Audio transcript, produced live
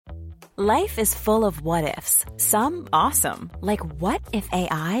Life is full of what-ifs. Some awesome, like what if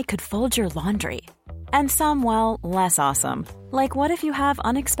AI could fold your laundry? And some, well, less awesome, like what if you have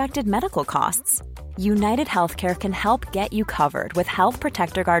unexpected medical costs? United Healthcare can help get you covered with Health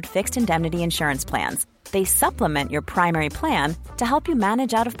Protector Guard fixed indemnity insurance plans. They supplement your primary plan to help you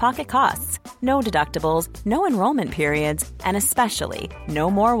manage out-of-pocket costs. No deductibles, no enrollment periods, and especially no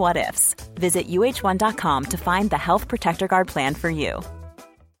more what-ifs. Visit uh1.com to find the Health Protector Guard plan for you.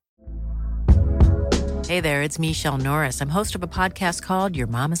 Hey there, it's Michelle Norris. I'm host of a podcast called Your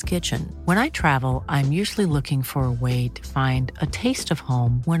Mama's Kitchen. When I travel, I'm usually looking for a way to find a taste of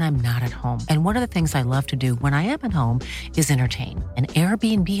home when I'm not at home. And one of the things I love to do when I am at home is entertain. And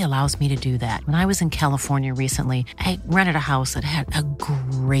Airbnb allows me to do that. When I was in California recently, I rented a house that had a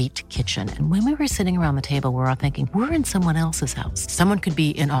great kitchen. And when we were sitting around the table, we were all thinking, we're in someone else's house. Someone could be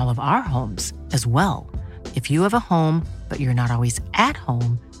in all of our homes as well. If you have a home, but you're not always at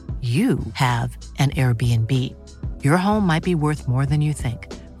home, you have an Airbnb. Your home might be worth more than you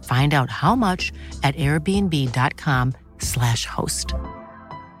think. Find out how much at airbnb.com/host.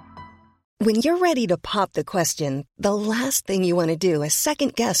 When you're ready to pop the question, the last thing you want to do is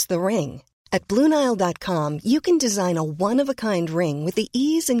second-guess the ring. At BlueNile.com, you can design a one-of-a-kind ring with the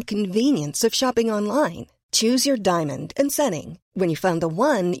ease and convenience of shopping online. Choose your diamond and setting. When you find the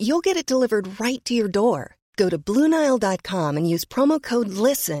one, you'll get it delivered right to your door. Go to BlueNile.com and use promo code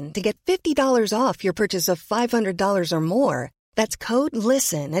LISTEN to get $50 off your purchase of $500 or more. That's code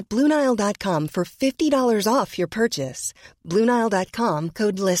LISTEN at BlueNile.com for $50 off your purchase. BlueNile.com,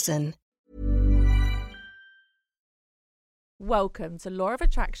 code LISTEN. Welcome to Law of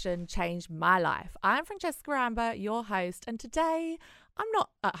Attraction Changed My Life. I'm Francesca Amber, your host, and today I'm not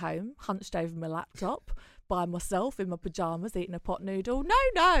at home, hunched over my laptop, by myself in my pyjamas eating a pot noodle.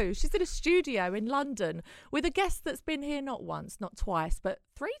 No, she's in a studio in London with a guest that's been here not once, not twice, but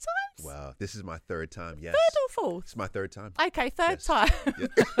 3 times? Wow, this is my 3rd time, yes. 3rd or 4th? It's my 3rd time. Okay, 3rd Yes. time. Yeah.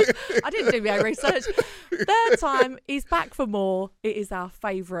 I didn't do my own research. 3rd time, he's back for more. It is our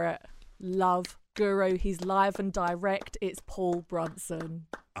favourite love guru. He's live and direct. It's Paul Brunson.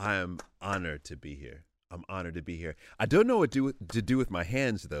 I am honored to be here. I'm honored to be here. I don't know what to do with my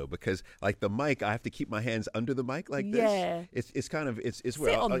hands though, because like the mic, I have to keep my hands under the mic like this. Yeah. It's kind of it's Sit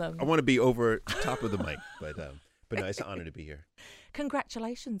where on I them. want to be over top of the mic, but no, it's an honor to be here.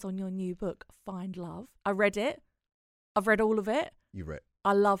 Congratulations on your new book, Find Love. I read it. I've read all of it. You read?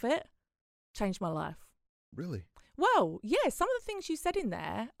 I love it. Changed my life. Really? Well, yeah, some of the things you said in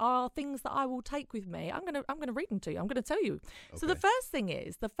there are things that I will take with me. I'm gonna read them to you. I'm gonna tell you. Okay. So the first thing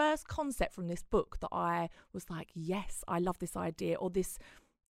is, the first concept from this book that I was like, yes, I love this idea, or this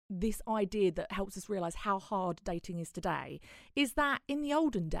idea that helps us realise how hard dating is today, is that in the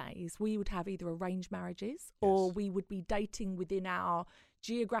olden days we would have either arranged marriages or we would be dating within our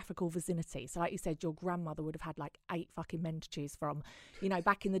geographical vicinity. So like you said, your grandmother would have had like 8 fucking men to choose from. You know,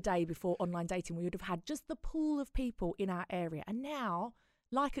 back in the day before online dating, we would have had just the pool of people in our area. And now,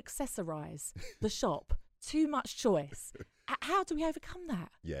 like Accessorize, the shop, too much choice. How do we overcome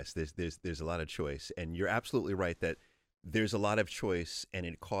that? Yes, there's a lot of choice, and you're absolutely right that there's a lot of choice, and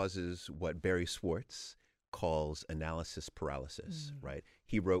it causes what Barry Schwartz calls analysis paralysis, right?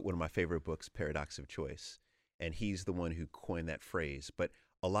 He wrote one of my favorite books, Paradox of Choice. And he's the one who coined that phrase. But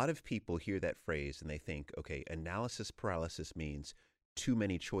a lot of people hear that phrase and they think, okay, analysis paralysis means too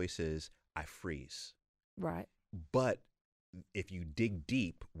many choices, I freeze. Right. But if you dig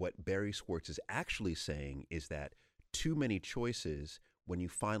deep, what Barry Schwartz is actually saying is that too many choices, when you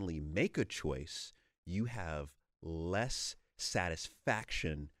finally make a choice, you have less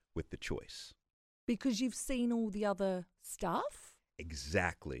satisfaction with the choice. Because you've seen all the other stuff?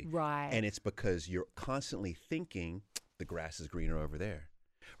 Exactly. Right. And it's because you're constantly thinking the grass is greener over there,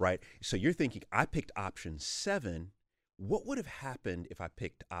 right? So you're thinking, I picked option 7. What would have happened if I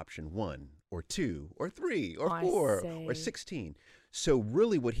picked option 1 or 2 or 3 or 4 or 16? So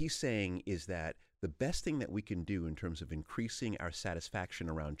really what he's saying is that the best thing that we can do in terms of increasing our satisfaction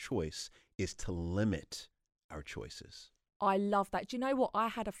around choice is to limit our choices. I love that. Do you know what? I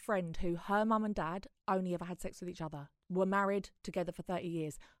had a friend who her mum and dad only ever had sex with each other, were married together for 30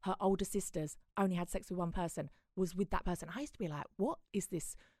 years. Her older sisters only had sex with one person, was with that person. I used to be like, what is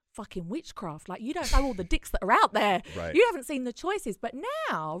this fucking witchcraft? Like, you don't know all the dicks that are out there. Right. You haven't seen the choices. But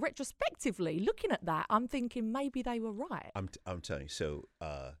now, retrospectively, looking at that, I'm thinking maybe they were right. I'm telling you. So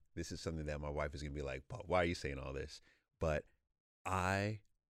this is something that my wife is going to be like, Paul, why are you saying all this? But I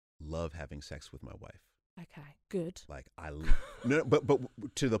love having sex with my wife. Okay, good. Like no, but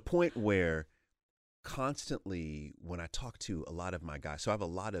to the point where constantly when I talk to a lot of my guys, so I have a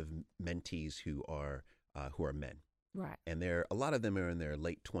lot of mentees who are men, Right. And a lot of them are in their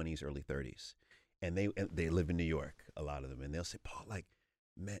late 20s, early 30s, and they live in New York, a lot of them, and they'll say, Paul, like,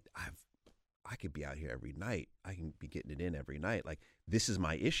 man, I could be out here every night. I can be getting it in every night. Like, this is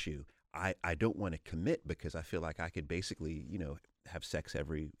my issue. I don't want to commit because I feel like I could basically, have sex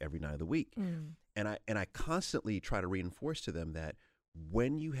every night of the week. And I constantly try to reinforce to them that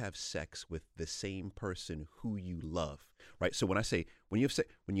when you have sex with the same person who you love, right? So when I say when you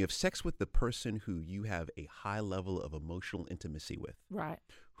have sex with the person who you have a high level of emotional intimacy with, right,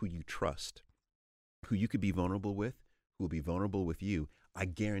 who you trust, who you could be vulnerable with, who will be vulnerable with you, I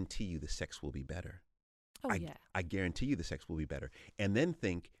guarantee you the sex will be better. Oh, yeah. I guarantee you the sex will be better. And then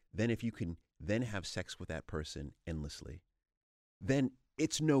then if you can then have sex with that person endlessly, then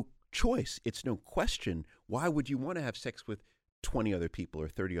it's no choice. It's no question. Why would you want to have sex with 20 other people or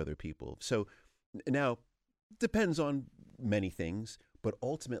 30 other people? So now, depends on many things, but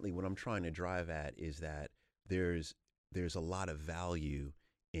ultimately what I'm trying to drive at is that there's a lot of value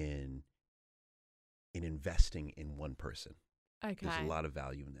in investing in one person. Okay. There's a lot of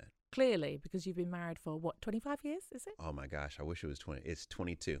value in that. Clearly, because you've been married for, 25 years, is it? Oh my gosh, I wish it was 20. It's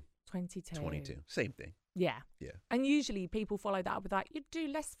 22. 22. 22. Same thing. Yeah. Yeah. And usually people follow that up with like, you'd do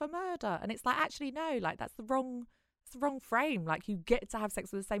less for murder. And it's like, actually, no, like that's the wrong frame. Like, you get to have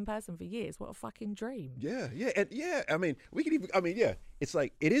sex with the same person for years. What a fucking dream. Yeah. And I mean, it's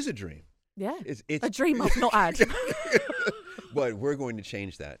like, it is a dream. Yeah. It's a dream I've not had. But we're going to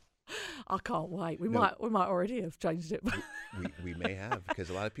change that. I can't wait. We might already have changed it. we may have, because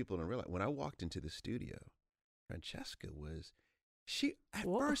a lot of people don't realize. When I walked into the studio, Francesca was,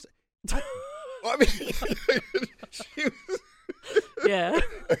 first, I mean, she was. Yeah.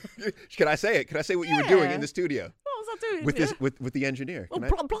 Can I say it? Can I say what you were doing in the studio? What was I doing? With the engineer? Oh,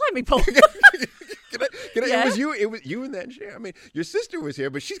 blimey, Paul. It was you. It was you and the engineer. I mean, your sister was here,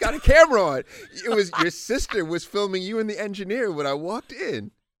 but she's got a camera on. It was your sister was filming you and the engineer when I walked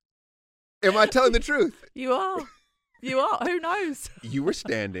in. Am I telling the truth? You are. Who knows? You were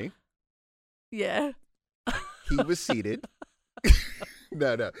standing. Yeah. He was seated.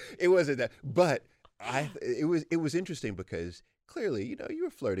 No, it wasn't that. But it was interesting because clearly, you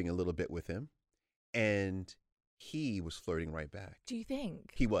were flirting a little bit with him, and he was flirting right back. Do you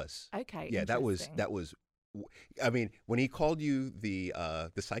think? He was. Okay. Yeah, that was. I mean, when he called you the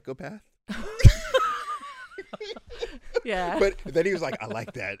psychopath. Yeah. But then he was like, I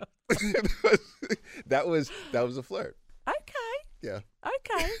like that. That was a flirt. Okay. Yeah.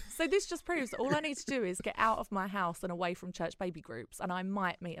 Okay. So this just proves that all I need to do is get out of my house and away from church baby groups, and I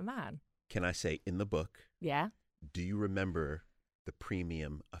might meet a man. Can I say, in the book, yeah, do you remember the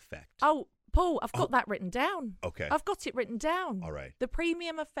premium effect? Oh, Paul, I've got that written down. Okay. I've got it written down. All right. The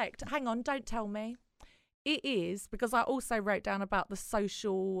premium effect. Hang on, don't tell me. It is, because I also wrote down about the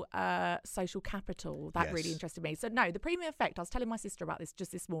social capital. That really interested me. So no, the premium effect, I was telling my sister about this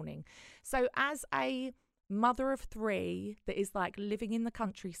just this morning. So as a mother of 3 that is like living in the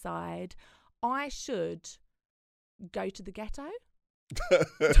countryside, I should go to the ghetto.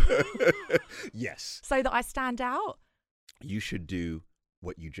 Yes. So that I stand out. You should do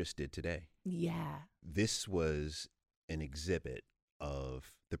what you just did today. Yeah. This was an exhibit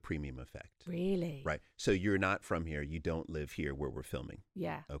of the premium effect. Really? Right. So you're not from here. You don't live here where we're filming.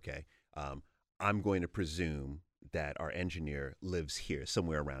 Yeah. Okay. I'm going to presume that our engineer lives here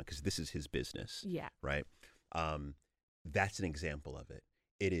somewhere around, because this is his business. Yeah. Right. That's an example of it.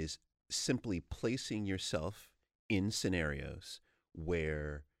 It is simply placing yourself in scenarios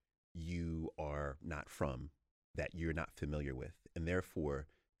where you are not from, that you're not familiar with, and therefore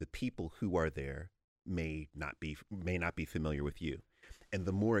the people who are there may not be familiar with you. And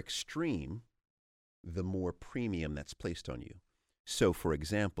the more extreme, the more premium that's placed on you. So, for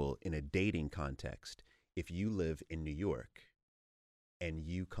example, in a dating context, if you live in New York and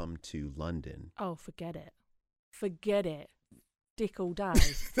you come to London. Oh, forget it. Forget it. Dick all day.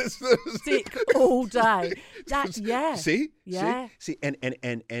 Dick all day. Yeah. See? Yeah. See? And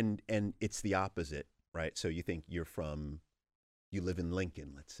it's the opposite, right? So you think you live in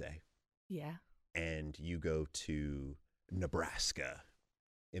Lincoln, let's say. Yeah. And you go to Nebraska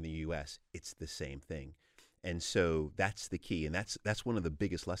in the U.S., it's the same thing. And so that's the key. And that's one of the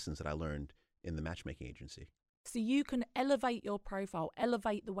biggest lessons that I learned in the matchmaking agency. So you can elevate your profile,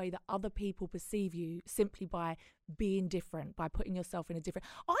 elevate the way that other people perceive you simply by being different, by putting yourself in a different...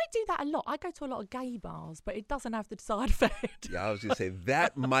 I do that a lot. I go to a lot of gay bars, but it doesn't have the side effect. Yeah, I was going to say,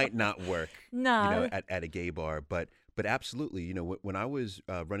 that might not work. No. At a gay bar. But absolutely, when I was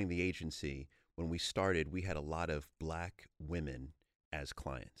running the agency, when we started, we had a lot of Black women as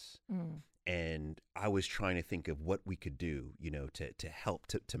clients. Mm. And I was trying to think of what we could do, to help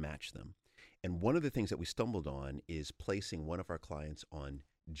to match them. And one of the things that we stumbled on is placing one of our clients on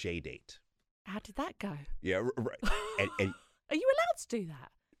JDate. How did that go? Yeah, right. And Are you allowed to do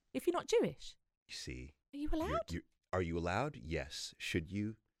that if you're not Jewish? you see, Are you allowed? are you allowed? Yes. Should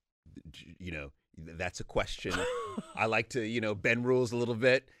you? You know, that's a question. I like to, bend rules a little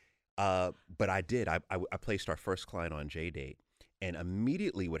bit. But I did. I placed our first client on JDate. And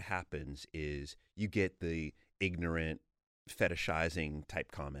immediately what happens is you get the ignorant, fetishizing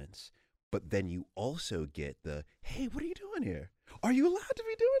type comments. But then you also get the, hey, what are you doing here? Are you allowed to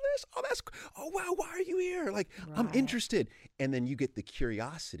be doing this? Oh, wow, why are you here? Like, right. I'm interested. And then you get the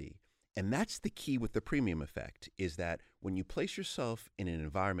curiosity. And that's the key with the premium effect, is that when you place yourself in an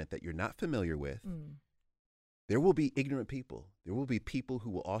environment that you're not familiar with, there will be ignorant people. There will be people who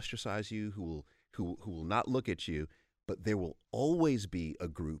will ostracize you, who will not look at you, but there will always be a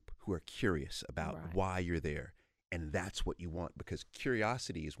group who are curious about why you're there. And that's what you want, because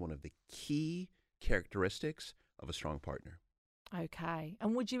curiosity is one of the key characteristics of a strong partner. Okay.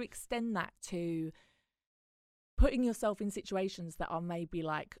 And would you extend that to putting yourself in situations that are maybe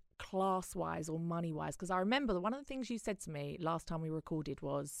like class-wise or money-wise? Because I remember one of the things you said to me last time we recorded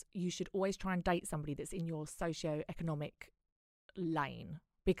was you should always try and date somebody that's in your socio-economic lane,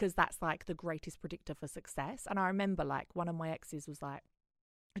 because that's like the greatest predictor for success. And I remember like one of my exes was like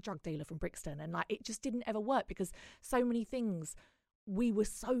a drug dealer from Brixton, and like it just didn't ever work because so many things we were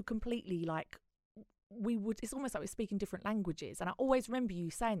so completely like it's almost like we're speaking different languages. And I always remember you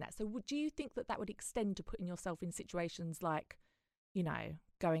saying that. So do you think that would extend to putting yourself in situations like,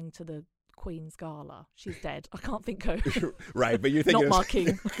 going to the Queen's Gala? She's dead. I can't think of. Right, but you're thinking not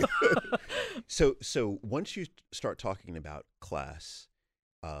marking. So once you start talking about class,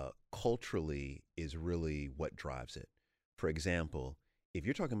 culturally is really what drives it. For example, if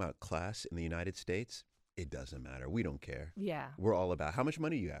you're talking about class in the United States, it doesn't matter. We don't care. Yeah. We're all about how much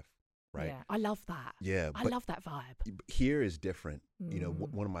money you have, right? Yeah, I love that. Yeah. I love that vibe. Here is different.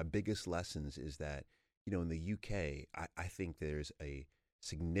 One of my biggest lessons is that, in the UK, I think there's a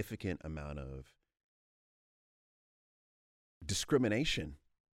significant amount of discrimination,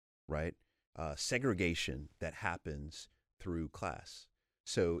 right? Segregation that happens through class.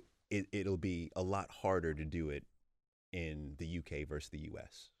 So it'll be a lot harder to do it in the UK versus the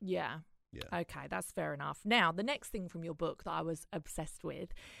US. Yeah. Okay, that's fair enough. Now, the next thing from your book that I was obsessed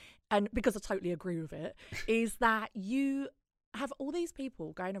with, and because I totally agree with it, is that you have all these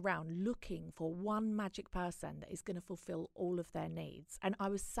people going around looking for one magic person that is going to fulfill all of their needs. And I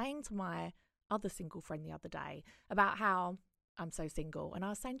was saying to my other single friend the other day about how I'm so single. And I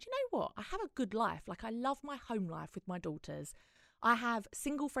was saying, do you know what? I have a good life. Like, I love my home life with my daughters. I have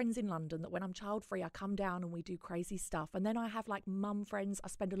single friends in London that when I'm child free, I come down and we do crazy stuff. And then I have like mum friends. I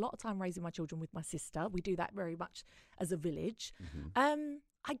spend a lot of time raising my children with my sister. We do that very much as a village.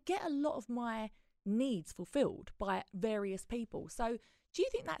 I get a lot of my needs fulfilled by various people. So do you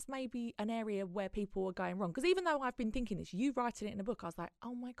think that's maybe an area where people are going wrong? Because even though I've been thinking this, you writing it in a book, I was like,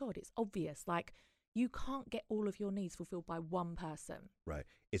 oh my God, it's obvious. Like, you can't get all of your needs fulfilled by one person. Right.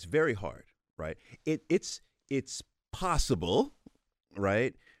 It's very hard, right? It's possible,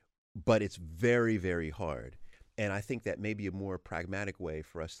 right? But it's very, very hard. And I think that maybe a more pragmatic way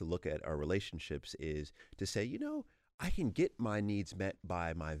for us to look at our relationships is to say, I can get my needs met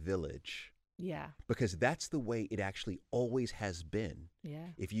by my village. Yeah. Because that's the way it actually always has been. Yeah.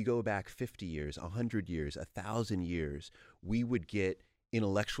 If you go back 50 years, 100 years, 1,000 years, we would get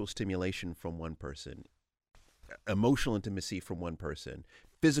intellectual stimulation from one person, emotional intimacy from one person,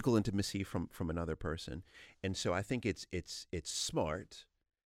 physical intimacy from another person. And so I think it's smart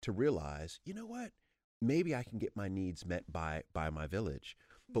to realize, you know what, maybe I can get my needs met by my village.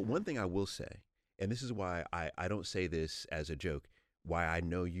 But one thing I will say, and this is why I don't say this as a joke, why I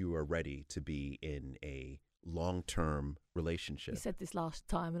know you are ready to be in a long-term relationship. You said this last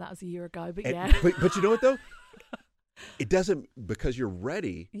time, and that was a year ago, but But you know what, though? It doesn't, because you're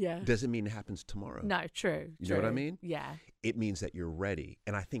ready, doesn't mean it happens tomorrow. No, true. You know what I mean? Yeah. It means that you're ready.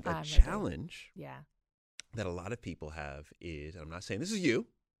 And I think a challenge that a lot of people have is, and I'm not saying this is you,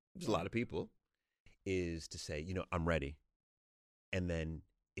 there's a lot of people, is to say, I'm ready. And then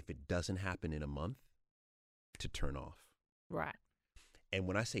if it doesn't happen in a month, to turn off. Right. And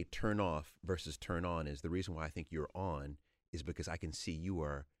when I say turn off versus turn on, is the reason why I think you're on is because I can see you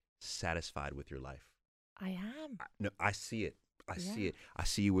are satisfied with your life. I am. No, I see it. I see it. I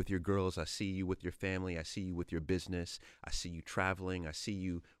see you with your girls. I see you with your family. I see you with your business. I see you traveling. I see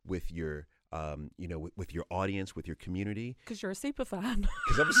you with your, with your audience, with your community. Because you're a super fan.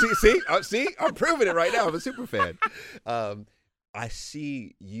 Because I'm proving it right now. I'm a super fan. I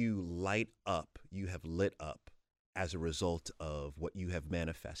see you light up. You have lit up as a result of what you have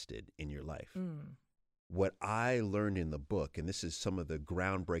manifested in your life. Mm. What I learned in the book, and this is some of the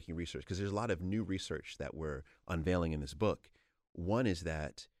groundbreaking research, because there's a lot of new research that we're unveiling in this book. One is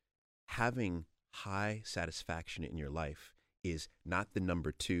that having high satisfaction in your life is not the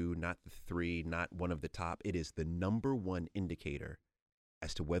number 2, not the 3, not one of the top. It is the number 1 indicator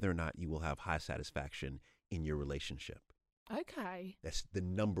as to whether or not you will have high satisfaction in your relationship. Okay. That's the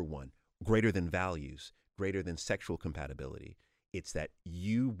number 1, greater than values, greater than sexual compatibility. It's that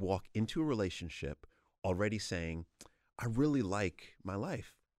you walk into a relationship already saying, I really like my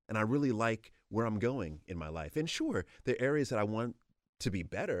life and I really like where I'm going in my life. And sure, there are areas that I want to be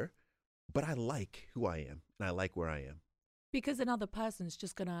better, but I like who I am and I like where I am. Because another person's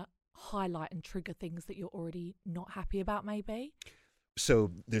just going to highlight and trigger things that you're already not happy about, maybe.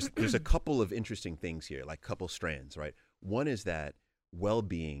 So there's a couple of interesting things here, like couple strands, right? One is that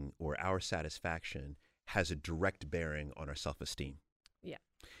well-being or our satisfaction has a direct bearing on our self-esteem. Yeah.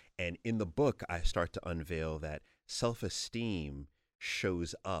 And in the book, I start to unveil that self-esteem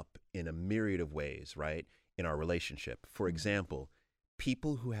shows up in a myriad of ways, right, in our relationship. For example,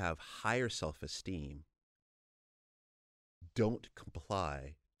 people who have higher self-esteem don't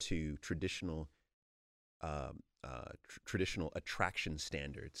comply to traditional attraction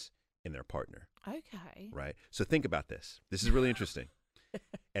standards in their partner. Okay. Right. So think about this. This is really interesting.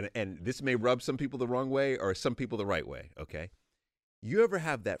 And this may rub some people the wrong way or some people the right way. Okay. You ever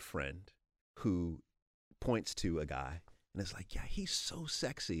have that friend who points to a guy and is like, yeah, he's so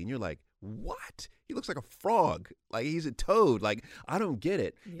sexy. And you're like, what? He looks like a frog. Like he's a toad. Like, I don't get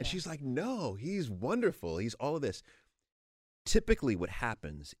it. Yeah. And she's like, no, he's wonderful. He's all of this. Typically what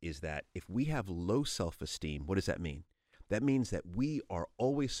happens is that if we have low self-esteem, what does that mean? That means that we are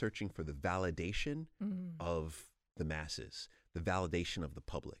always searching for the validation of the masses, the validation of the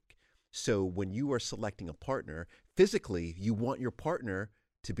public. So when you are selecting a partner, physically, you want your partner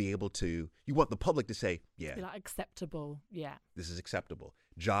to be able to, you want the public to say, yeah, Be like acceptable. Yeah. this is acceptable.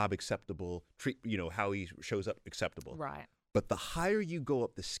 Job acceptable, treat, how he shows up acceptable. Right. But the higher you go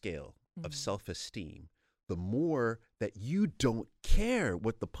up the scale of self-esteem, the more that you don't care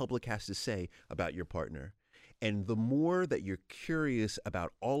what the public has to say about your partner. And the more that you're curious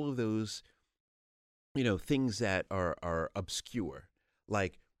about all of those, things that are obscure.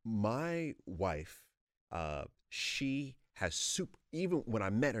 Like my wife, she has even when I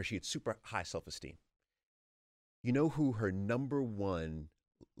met her, she had super high self-esteem. You know who her number 1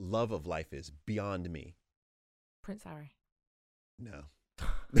 love of life is beyond me? Prince Harry. No.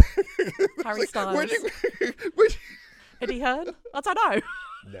 Harry Styles. Where'd you Eddie Hearn? I don't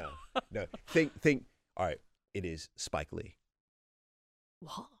know. No. Think. All right. It is Spike Lee.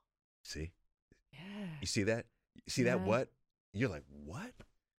 What? See? Yeah. You see that? You see that? Yeah. What? You're like, what?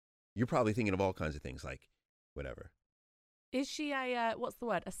 You're probably thinking of all kinds of things, like whatever. Is she what's the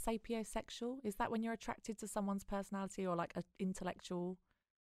word? A sapiosexual? Is that when you're attracted to someone's personality or like an intellectual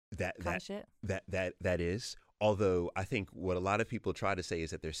kind of shit? That is. Although I think what a lot of people try to say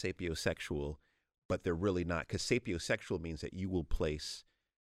is that they're sapiosexual, but they're really not, because sapiosexual means that you will place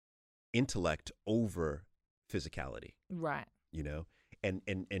intellect over physicality. Right. And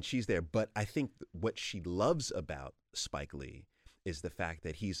she's there. But I think what she loves about Spike Lee is the fact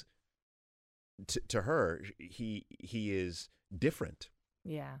that he's, to her, he is different.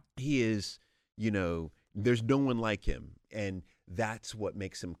 Yeah. He is, there's no one like him. And that's what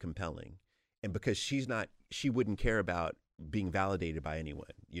makes him compelling. And because she wouldn't care about being validated by anyone,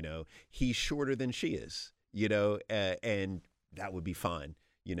 he's shorter than she is, and that would be fine,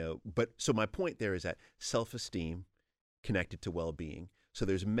 But so my point there is that self-esteem connected to well-being. So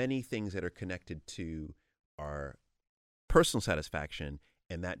there's many things that are connected to our personal satisfaction,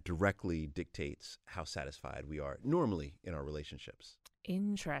 and that directly dictates how satisfied we are normally in our relationships.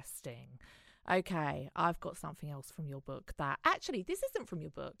 Interesting. Okay, I've got something else from your book that actually, this isn't from your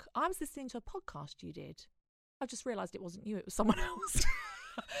book. I was listening to a podcast you did. I just realised it wasn't you, it was someone else.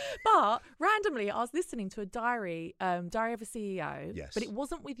 But randomly, I was listening to a Diary of a CEO. Yes. But it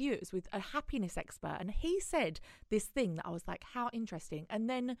wasn't with you, it was with a happiness expert. And he said this thing that I was like, how interesting. And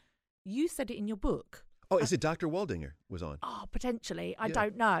then you said it in your book. Oh, is it Dr. Waldinger was on? Oh, potentially. I Yeah.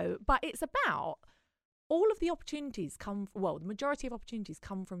 don't know. But it's about all of the opportunities the majority of opportunities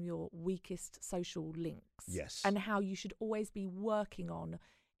come from your weakest social links. Yes. And how you should always be working on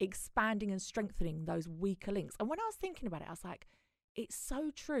expanding and strengthening those weaker links. And when I was thinking about it, I was like, it's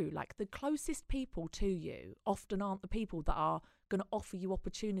so true. Like the closest people to you often aren't the people that are going to offer you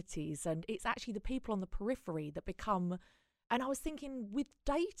opportunities. And it's actually the people on the periphery that become, and I was thinking with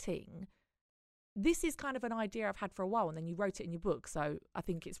dating, this is kind of an idea I've had for a while, and then you wrote it in your book, so I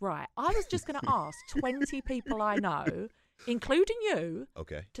think it's right. I was just going to ask 20 people I know, including you,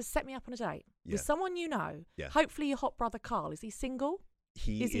 to set me up on a date with someone you know. Yeah. Hopefully your hot brother Carl. Is he single?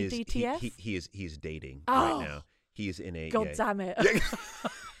 Is he DTF? He's dating right now. He is in a... God damn it.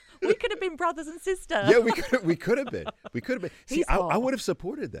 We could have been brothers and sisters. Yeah, we could have been. See, I would have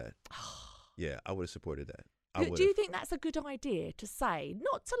supported that. Yeah, I would have supported that. Do you think that's a good idea to say,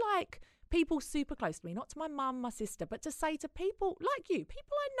 not to like people super close to me, not to my mum, my sister, but to say to people like you,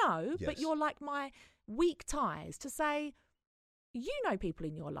 people I know, but you're like my weak ties, to say, you know people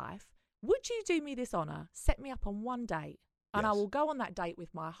in your life, would you do me this honour, set me up on one date? And I will go on that date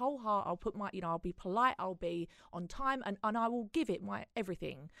with my whole heart. I'll put I'll be polite, I'll be on time, and I will give it my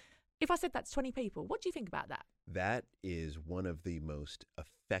everything. If I said that to 20 people, what do you think about that? That is one of the most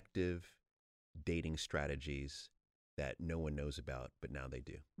effective dating strategies that no one knows about, but now they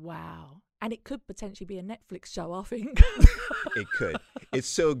do. Wow. And it could potentially be a Netflix show, I think. It could. It's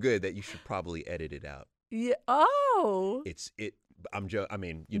so good that you should probably edit it out. Yeah. Oh. I'm joking. I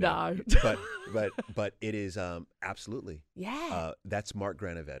mean, no. but it is absolutely. Yeah. That's Mark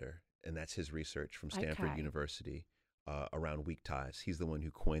Granovetter, and that's his research from Stanford University around weak ties. He's the one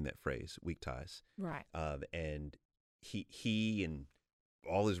who coined that phrase, weak ties. Right. And he and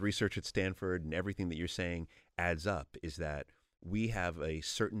all his research at Stanford and everything that you're saying adds up, is that we have a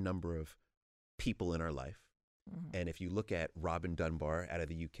certain number of people in our life. Mm-hmm. And if you look at Robin Dunbar out of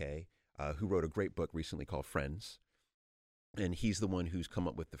the UK, who wrote a great book recently called Friends, and he's the one who's come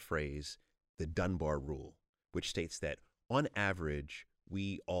up with the phrase, the Dunbar rule, which states that on average,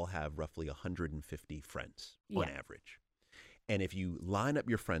 we all have roughly 150 friends on average. And if you line up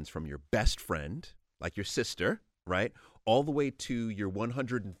your friends from your best friend, like your sister, right, all the way to your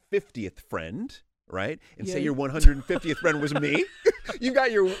 150th friend, right, and say your 150th friend was me, you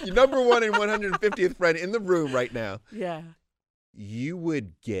got your number one and 150th friend in the room right now. Yeah. You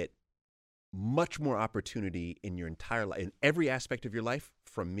would get much more opportunity in your entire life, in every aspect of your life,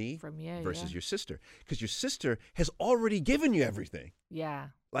 from you versus your sister, because your sister has already given you everything. Yeah.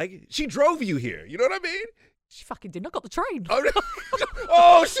 Like, she drove you here. You know what I mean? She fucking did not got the train. Oh, no.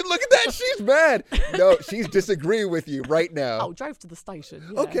 Oh, shit, look at that. She's mad. No, she's disagreeing with you right now. Oh, drove to the station.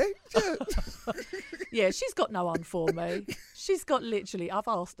 Yeah. Okay. Yeah. Yeah, she's got no one for me. She's got literally, I've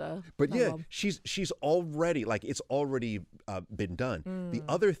asked her. But yeah, she's already, like, it's already been done. The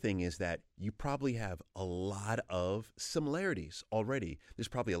other thing is that you probably have a lot of similarities already. There's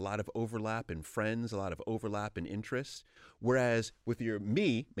probably a lot of overlap in friends, a lot of overlap in interests. Whereas with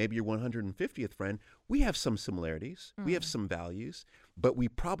maybe your 150th friend, we have some similarities, we have some values, but we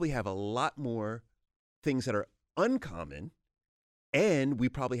probably have a lot more things that are uncommon, and we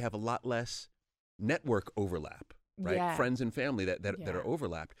probably have a lot less network overlap, right? Yeah. Friends and family that are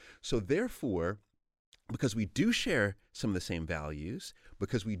overlapped. So therefore, because we do share some of the same values,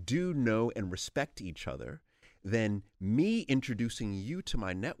 because we do know and respect each other, then me introducing you to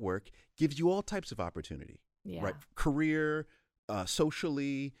my network gives you all types of opportunity, right? Career,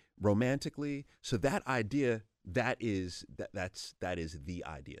 socially, romantically. So that idea, that is the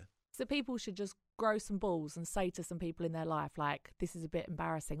idea. So people should just grow some balls and say to some people in their life, like, this is a bit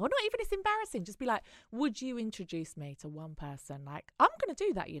embarrassing. Or not even it's embarrassing. Just be like, would you introduce me to one person? Like, I'm going to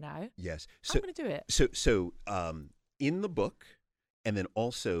do that, you know? Yes. I'm going to do it. So in the book, and then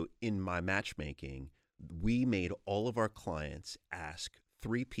also in my matchmaking, we made all of our clients ask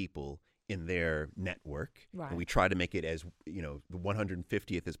 3 people in their network. Right. And we try to make it as, the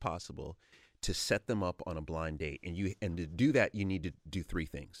 150th as possible, to set them up on a blind date. And to do that, you need to do 3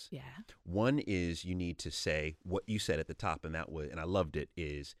 things. Yeah. One is you need to say what you said at the top, and I loved it,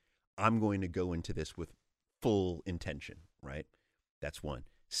 is I'm going to go into this with full intention, right? That's one.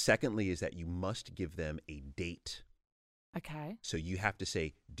 Secondly is that you must give them a date. Okay. So you have to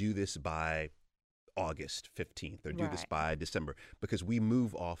say, do this by August 15th or do this by December, because we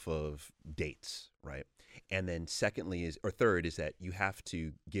move off of dates, right? And then third is that you have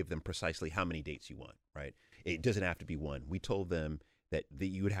to give them precisely how many dates you want, right? It doesn't have to be one. We told them that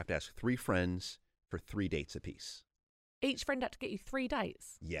you would have to ask 3 friends for 3 dates apiece. Each friend had to get you 3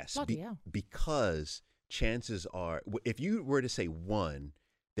 dates? Yes. Bloody hell. Because chances are, if you were to say 1,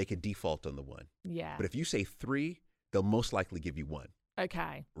 they could default on the 1. Yeah. But if you say 3, they'll most likely give you 1.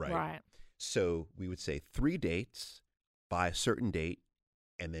 Okay. Right. So we would say 3 dates by a certain date,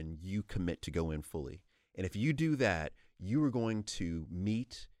 and then you commit to go in fully. And if you do that, you are going to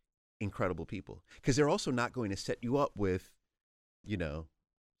meet incredible people, because they're also not going to set you up with,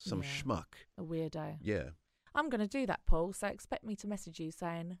 some schmuck. A weirdo. Yeah. I'm going to do that, Paul. So expect me to message you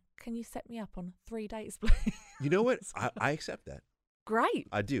saying, can you set me up on 3 dates, please? You know what? I accept that. great.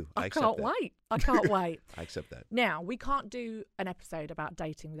 I do. I can't accept that. wait. I can't wait. I accept that. Now, we can't do an episode about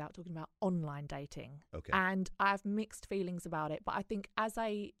dating without talking about online dating. Okay. And I have mixed feelings about it. But I think as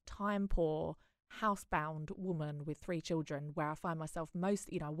a time poor, housebound woman with 3 children, where I find myself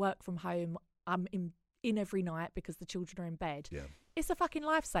I work from home, I'm in every night because the children are in bed. Yeah. It's a fucking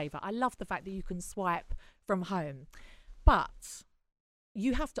lifesaver. I love the fact that you can swipe from home. But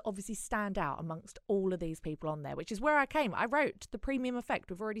you have to obviously stand out amongst all of these people on there, which is where I came. I wrote The Premium Effect.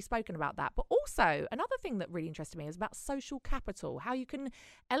 We've already spoken about that. But also, another thing that really interested me is about social capital, how you can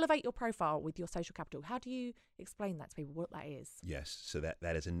elevate your profile with your social capital. How do you explain that to people, what that is? Yes. So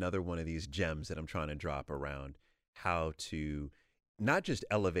that is another one of these gems that I'm trying to drop around how to not just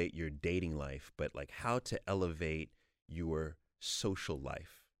elevate your dating life, but like how to elevate your social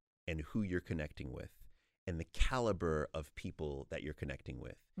life and who you're connecting with and the caliber of people that you're connecting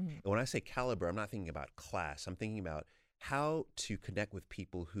with. And when I say caliber, I'm not thinking about class. I'm thinking about how to connect with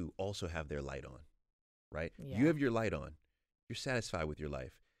people who also have their light on, right? Yeah. You have your light on. You're satisfied with your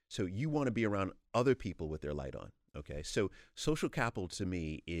life. So you want to be around other people with their light on, okay? So social capital to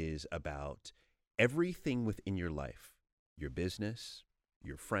me is about everything within your life, your business,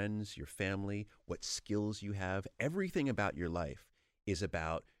 your friends, your family, what skills you have, everything about your life is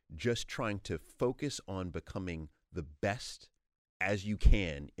about just trying to focus on becoming the best as you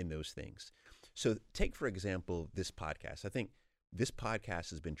can in those things. So take, for example, this podcast. I think this podcast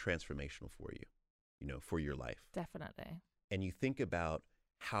has been transformational for you, for your life. Definitely. And you think about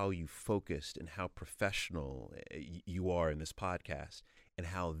how you focused and how professional you are in this podcast and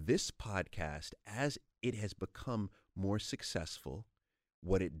how this podcast, as it has become more successful,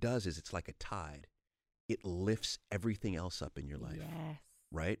 what it does is it's like a tide. It lifts everything else up in your life. Yes.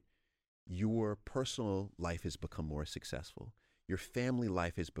 Right? Your personal life has become more successful. Your family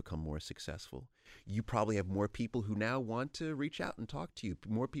life has become more successful. You probably have more people who now want to reach out and talk to you,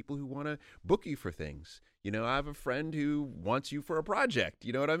 more people who want to book you for things. I have a friend who wants you for a project.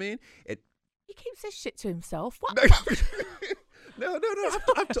 You know what I mean? He keeps this shit to himself. What? No.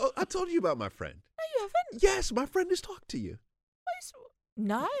 I've told you about my friend. No, you haven't. Yes, my friend has talked to you.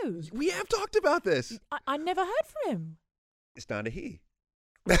 No. We have talked about this. I never heard from him. It's not a he.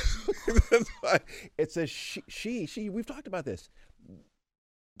 It's a she. We've talked about this.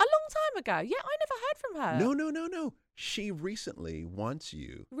 A long time ago. Yeah, I never heard from her. No. She recently wants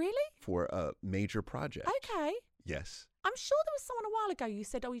you. Really? For a major project. Okay. Yes. I'm sure there was someone a while ago you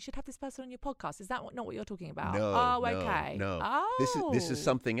said, you should have this person on your podcast. Is that not what you're talking about? No. Oh, okay. No. Oh. This is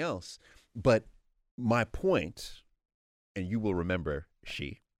something else. But my point, and you will remember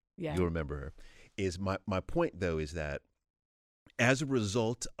you'll remember her, is my point though is that as a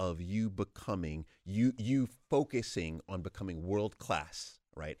result of you becoming, you focusing on becoming world class,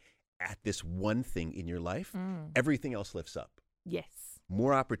 right, at this one thing in your life, everything else lifts up. Yes.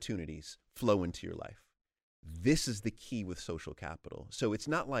 More opportunities flow into your life. This is the key with social capital. So it's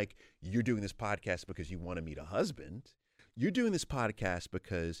not like you're doing this podcast because you want to meet a husband. You're doing this podcast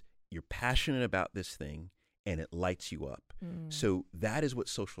because you're passionate about this thing and it lights you up. So that is what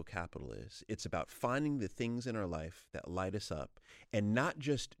social capital is. It's about finding the things in our life that light us up and not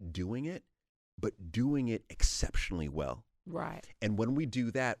just doing it, but doing it exceptionally well. Right. And when we do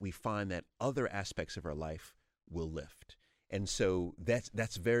that, we find that other aspects of our life will lift. And so it's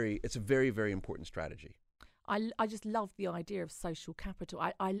a very, very important strategy. I just love the idea of social capital.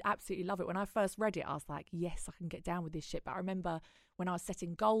 I absolutely love it. When I first read it, I was like, yes, I can get down with this shit. But I remember when I was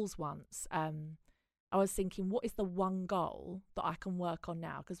setting goals once, I was thinking, what is the one goal that I can work on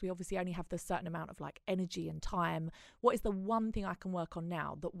now? Because we obviously only have this certain amount of energy and time. What is the one thing I can work on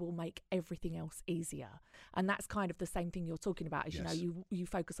now that will make everything else easier? And that's kind of the same thing you're talking about, is, yes. you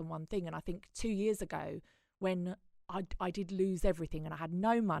focus on one thing. And I think 2 years ago, when I did lose everything and I had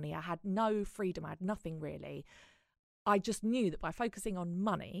no money, I had no freedom, I had nothing really, I just knew that by focusing on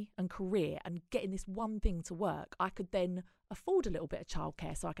money and career and getting this one thing to work, I could then afford a little bit of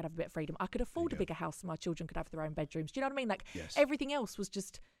childcare so I could have a bit of freedom. I could afford a bigger house so my children could have their own bedrooms. Do you know what I mean? Yes. Everything else was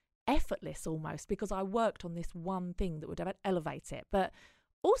just effortless almost because I worked on this one thing that would elevate it. But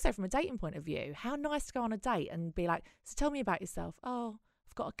also from a dating point of view, how nice to go on a date and be like, so tell me about yourself. Oh,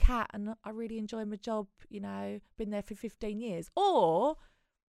 I've got a cat and I really enjoy my job, been there for 15 years. Or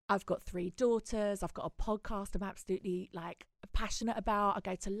I've got 3 daughters. I've got a podcast I'm absolutely passionate about. I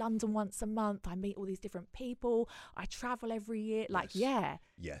go to London once a month. I meet all these different people. I travel every year.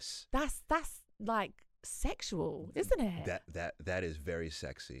 Yes. That's sexual, isn't it? That is very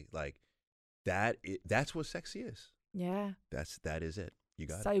sexy. That's what sexy is. Yeah. That is it. You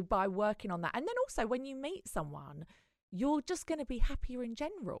got it. So by working on that, and then also when you meet someone, you're just going to be happier in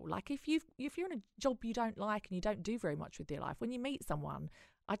general. Like if you're in a job you don't like and you don't do very much with your life, when you meet someone,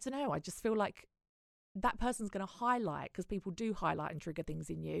 I don't know, I just feel like that person's going to highlight, because people do highlight and trigger things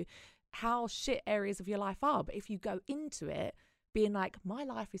in you, how shit areas of your life are. But if you go into it being like, my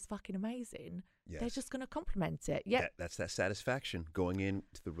life is fucking amazing, they're just going to compliment it. Yeah, that's that satisfaction, going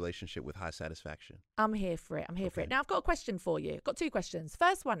into the relationship with high satisfaction. I'm here for it. I'm here for it. Now, I've got a question for you. I've got 2 questions.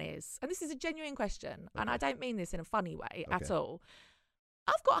 First one is, and this is a genuine question, and I don't mean this in a funny way at all.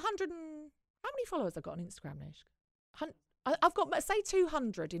 I've got 100 and... How many followers I've got on Instagram, Nish? I've got, say,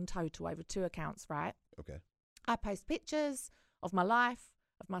 200 in total over 2 accounts, right? Okay. I post pictures of my life,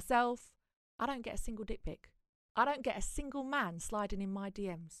 of myself. I don't get a single dick pic. I don't get a single man sliding in my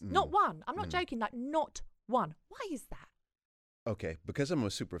DMs. Not one. I'm not joking, like not one. Why is that? Okay, because I'm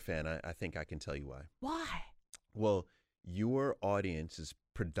a super fan, I think I can tell you why. Why? Well, your audience is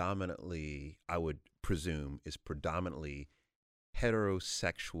predominantly, I would presume, is predominantly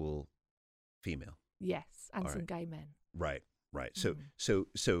heterosexual female. Yes, and some gay men. Right.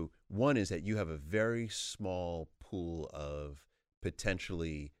 So one is that you have a very small pool of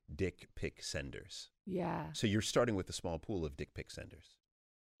potentially dick pic senders. Yeah. So you're starting with a small pool of dick pic senders.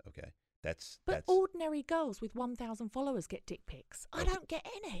 Okay. That's ordinary girls with 1,000 followers get dick pics. I don't get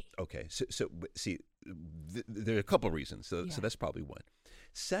any. Okay. So see, there are a couple of reasons. So that's probably one.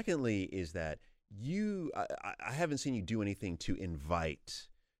 Secondly is that I haven't seen you do anything to invite,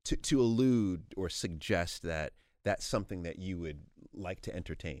 to allude or suggest that that's something that you would like to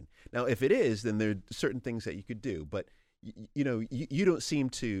entertain. Now, if it is, then there are certain things that you could do. But, you don't seem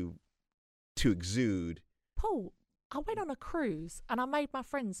to exude. Paul, I went on a cruise and I made my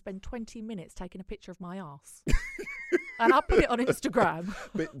friends spend 20 minutes taking a picture of my ass. And I put it on Instagram.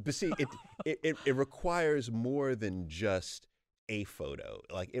 But see, it requires more than just a photo.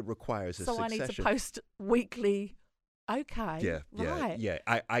 Like, it requires a succession. So I need to post weekly. Okay. Yeah. Right. Yeah.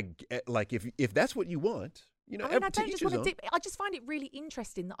 I like, if that's what you want, I don't just want to dip. I just find it really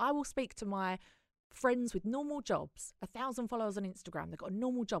interesting that I will speak to my friends with normal jobs, 1,000 followers on Instagram. They've got a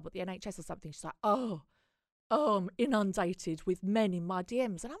normal job at the NHS or something. She's like, oh, I'm inundated with men in my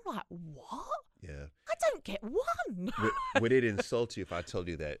DMs. And I'm like, what? Yeah. I don't get one. Would it insult you if I told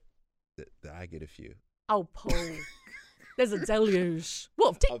you that I get a few? Oh, Paul. There's a deluge. What,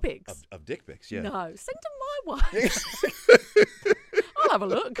 of dick pics? Of dick pics, yeah. No, send them my way. I'll have a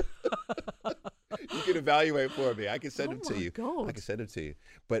look. You can evaluate for me. I can send them to you. God. I can send them to you.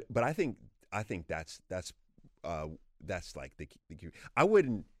 But I think that's like the key. I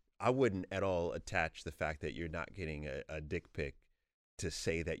wouldn't at all attach the fact that you're not getting a dick pic to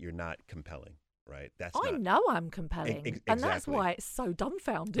say that you're not compelling, right? I know I'm compelling, exactly. And that's why it's so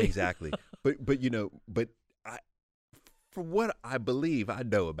dumbfounding. Exactly. But for what I believe I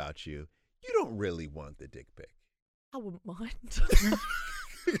know about you, you don't really want the dick pic. I wouldn't mind.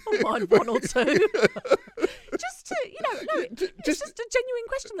 I mind one or two. Just to, it's just a genuine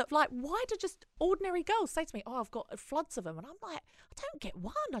question that, like, why do just ordinary girls say to me, I've got floods of them? And I'm like, I don't get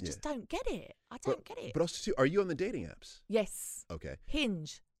one. I just don't get it. I don't get it. But also, too, are you on the dating apps? Yes. Okay.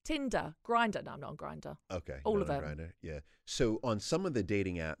 Hinge, Tinder, Grindr. No, I'm not on Grindr. Okay. All of them. Grindr. Yeah. So on some of the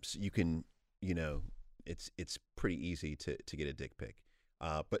dating apps, you can, it's pretty easy to get a dick pic.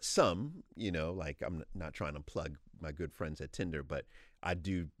 But some, like, I'm not trying to plug my good friends at Tinder, but I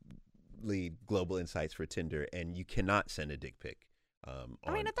do lead global insights for Tinder, and you cannot send a dick pic I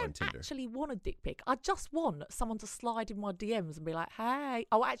don't actually want a dick pic. I just want someone to slide in my DMs and be like, hey.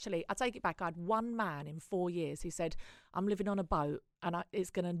 Oh, actually, I take it back. I had one man in 4 years who said, I'm living on a boat and it's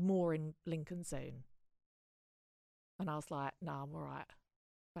going to moor in Lincoln soon. And I was like, no, I'm all right.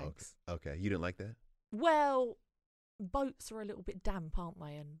 Thanks. Okay. You didn't like that? Well, boats are a little bit damp, aren't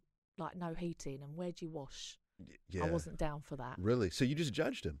they? And like no heating. And where do you wash? Yeah. I wasn't down for that. Really? So you just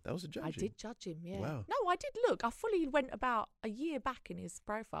judged him? That was a judging? I did judge him, yeah. Wow. No, I did look. I fully went about a year back in his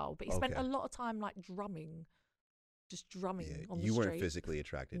profile, but he spent a lot of time like drumming on the street. You weren't physically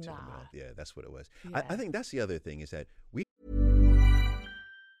attracted to him at all. Yeah, that's what it was. Yeah. I think that's the other thing is that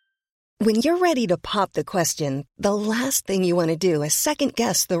When you're ready to pop the question, the last thing you want to do is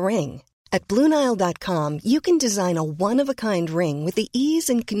second-guess the ring. At BlueNile.com, you can design a one-of-a-kind ring with the ease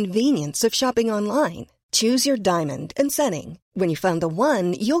and convenience of shopping online. Choose your diamond and setting. When you find the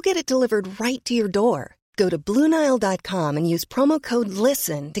one, you'll get it delivered right to your door. Go to BlueNile.com and use promo code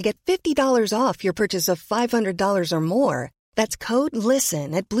LISTEN to get $50 off your purchase of $500 or more. That's code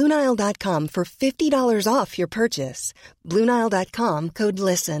LISTEN at BlueNile.com for $50 off your purchase. BlueNile.com, code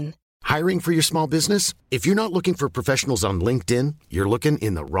LISTEN. Hiring for your small business? If you're not looking for professionals on LinkedIn, you're looking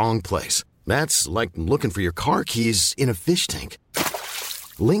in the wrong place. That's like looking for your car keys in a fish tank.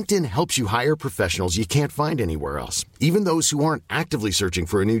 LinkedIn helps you hire professionals you can't find anywhere else, even those who aren't actively searching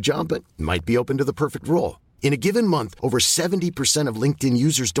for a new job but might be open to the perfect role. In a given month, over 70% of LinkedIn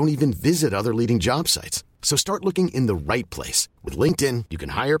users don't even visit other leading job sites. So start looking in the right place. With LinkedIn, you can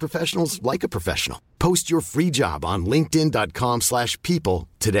hire professionals like a professional. Post your free job on linkedin.com/people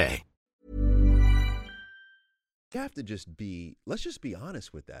today. You have to let's just be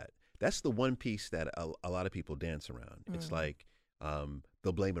honest with that. That's the one piece that a lot of people dance around. It's like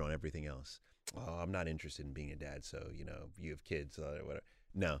they'll blame it on everything else. Oh, I'm not interested in being a dad, so, you have kids, whatever.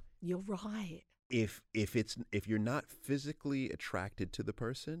 No. You're right. If you're not physically attracted to the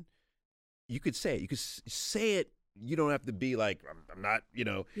person, you could say it. You could say it. You don't have to be like, I'm not,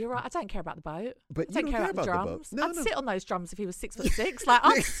 You're right. I don't care about the boat. But I don't you care about the boat. drums. No, I'd no. sit on those drums if he was 6'6". Like,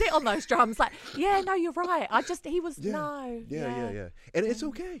 I'd sit on those drums. Like, yeah, no, you're right. He was, no. Yeah. And it's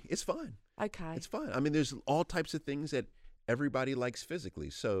okay. It's fine. Okay. It's fine. I mean, there's all types of things that everybody likes physically.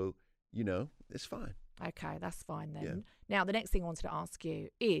 So, it's fine. Okay, that's fine then. Yeah. Now, the next thing I wanted to ask you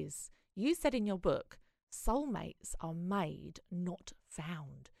is, you said in your book, soulmates are made, not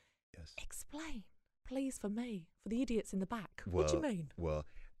found. Yes. Explain, please, for me, for the idiots in the back. What do you mean? Well,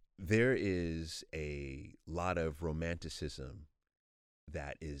 there is a lot of romanticism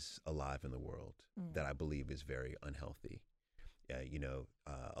that is alive in the world that I believe is very unhealthy.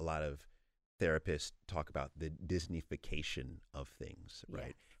 A lot of therapists talk about the Disneyfication of things,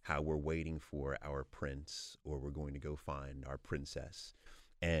 right? Yeah. How we're waiting for our prince or we're going to go find our princess.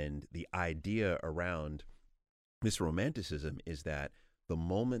 And the idea around this romanticism is that the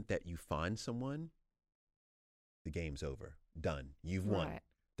moment that you find someone, the game's over. Done. You've won. Right.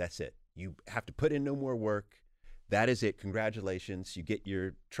 That's it. You have to put in no more work. That is it. Congratulations. You get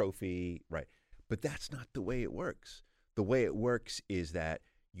your trophy. Right. But that's not the way it works. The way it works is that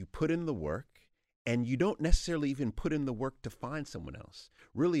you put in the work and you don't necessarily even put in the work to find someone else.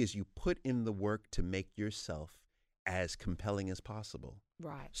 Really is you put in the work to make yourself as compelling as possible.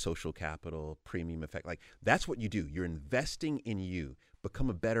 Right. Social capital, premium effect. Like, that's what you do. You're investing in you. Become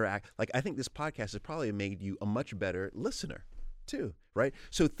a better I think this podcast has probably made you a much better listener too, right?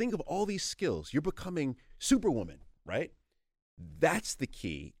 So think of all these skills. You're becoming Superwoman, right? That's the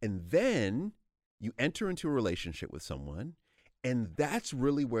key. And then you enter into a relationship with someone, and that's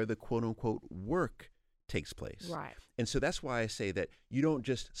really where the quote unquote work takes place. Right. And so that's why I say that you don't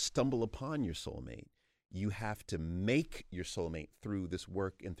just stumble upon your soulmate. You have to make your soulmate through this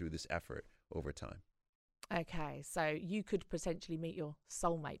work and through this effort over time. Okay, so you could potentially meet your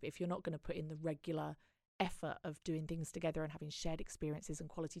soulmate, but if you're not going to put in the regular effort of doing things together and having shared experiences and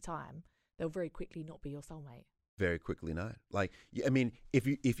quality time, they'll very quickly not be your soulmate. Very quickly not. Like, I mean, if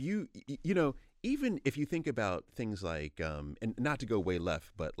you even if you think about things like, and not to go way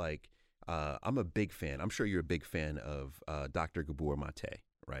left, but like, I'm a big fan. I'm sure you're a big fan of Dr. Gabor Mate,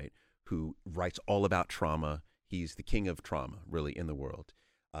 right? Who writes all about trauma. He's the king of trauma, really, in the world.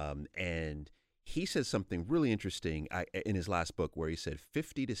 And he says something really interesting in his last book where he said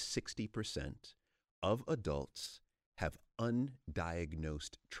 50 to 60% of adults have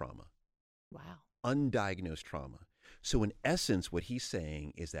undiagnosed trauma. Wow. Undiagnosed trauma. So in essence, what he's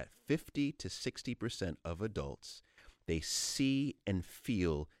saying is that 50 to 60% of adults, they see and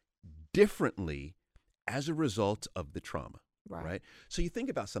feel differently as a result of the trauma, right? So you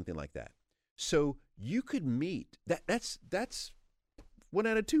think about something like that. So you could meet that's one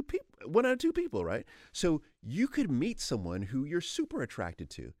out of two people, right? So you could meet someone who you're super attracted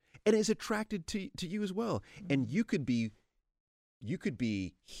to and is attracted to you as well. And you could be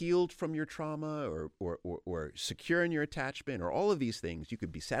healed from your trauma or secure in your attachment or all of these things. You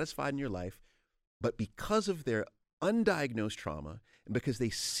could be satisfied in your life, but because of their undiagnosed trauma and because they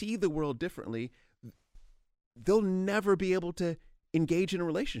see the world differently, they'll never be able to engage in a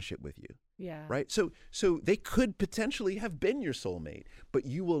relationship with you. Yeah. Right. So they could potentially have been your soulmate, but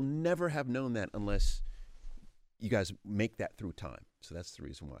you will never have known that unless you guys make that through time. So that's the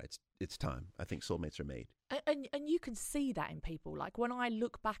reason why it's time. I think soulmates are made. And you can see that in people. Like when I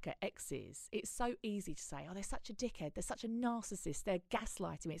look back at exes, it's so easy to say, oh, they're such a dickhead. They're such a narcissist. They're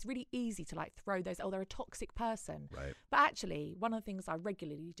gaslighting me. It's really easy to like throw those, oh, they're a toxic person. Right. But actually, one of the things I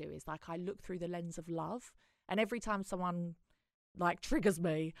regularly do is like I look through the lens of love. And every time someone like triggers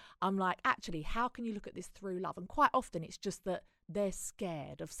me, I'm like, actually, how can you look at this through love? And quite often it's just that they're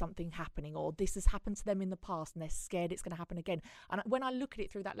scared of something happening or this has happened to them in the past and they're scared it's going to happen again. And when I look at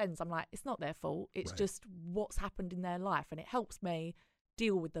it through that lens, I'm like, it's not their fault. It's just what's happened in their life. And it helps me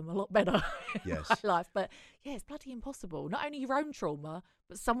deal with them a lot better in my life. But yeah, it's bloody impossible. Not only your own trauma,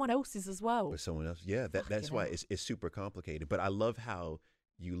 but someone else's as well. With someone else. Yeah, that's why it's super complicated. But I love how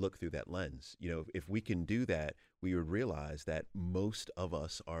you look through that lens. If we can do that, we would realize that most of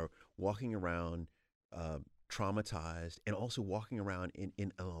us are walking around traumatized and also walking around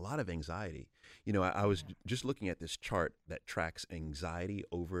in a lot of anxiety. I was just looking at this chart that tracks anxiety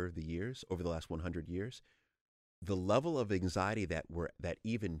over the last 100 years. The level of anxiety that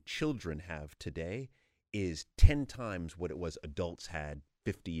even children have today is 10 times what it was adults had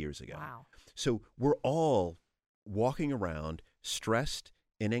 50 years ago. Wow. So we're all walking around stressed,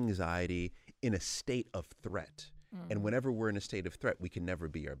 in anxiety, in a state of threat. And whenever we're in a state of threat, we can never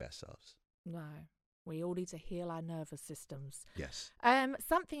be our best selves. No. We all need to heal our nervous systems. Yes.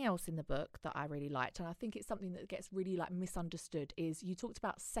 Something else in the book that I really liked, and I think it's something that gets really misunderstood, is you talked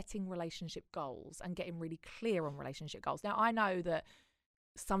about setting relationship goals and getting really clear on relationship goals. Now, I know that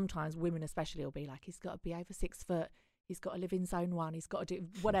sometimes women especially will be like, he's got to be over 6 foot, he's got to live in zone 1, he's got to do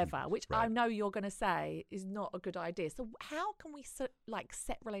whatever, which Right. I know you're going to say is not a good idea. So how can we set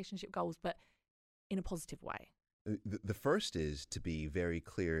relationship goals, but in a positive way? The first is to be very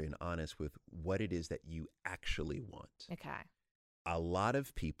clear and honest with what it is that you actually want. Okay. A lot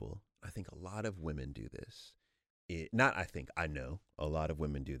of people, I think a lot of women do this. I know a lot of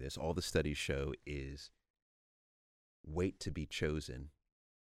women do this. All the studies show is wait to be chosen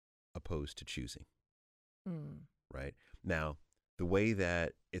opposed to choosing. Right? Now, the way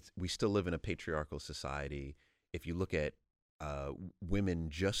that we still live in a patriarchal society. If you look at women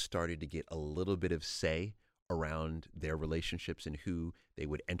just started to get a little bit of say around their relationships and who they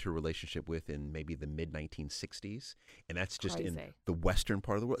would enter a relationship with in maybe the mid 1960s, and that's just in the Western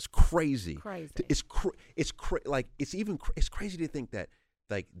part of the world. It's crazy. It's crazy to think that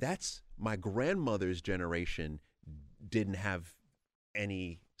that's my grandmother's generation didn't have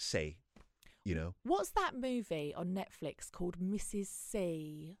any say. What's that movie on Netflix called Mrs.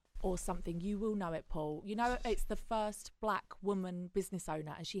 C or something? You will know it, Paul. It's the first black woman business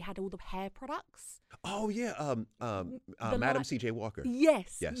owner, and she had all the hair products. Oh yeah, Madam C.J. Walker.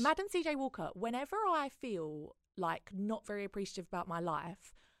 Yes, Madam C.J. Walker. Whenever I feel not very appreciative about my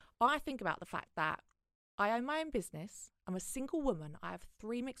life, I think about the fact that I own my own business. I'm a single woman. I have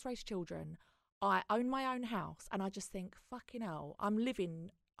 3 mixed race children. I own my own house, and I just think, fucking hell, I'm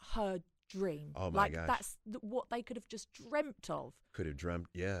living her dream. Oh my gosh. That's what they could have just dreamt of. Could have dreamt,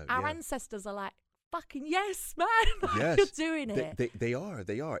 yeah. Our ancestors are like, fucking yes, man. Yes. You're doing it. They are.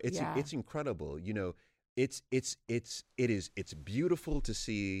 It's incredible. It's beautiful to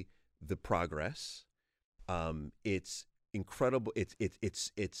see the progress. It's incredible.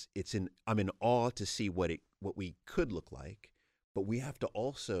 I'm in awe to see what we could look like, but we have to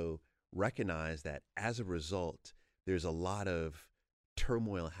also recognize that as a result, there's a lot of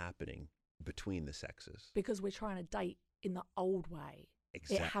turmoil happening between the sexes. Because we're trying to date in the old way.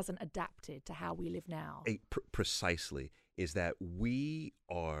 Exactly. It hasn't adapted to how we live now. Precisely. Is that we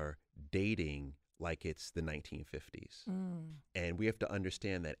are dating like it's the 1950s. And we have to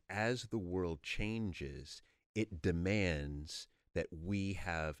understand that as the world changes, it demands that we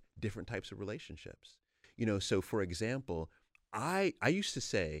have different types of relationships. So for example, I used to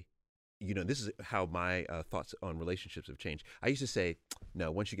say, this is how my thoughts on relationships have changed. I used to say, no,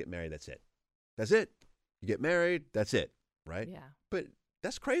 once you get married, that's it. That's it. You get married, that's it, right? Yeah. But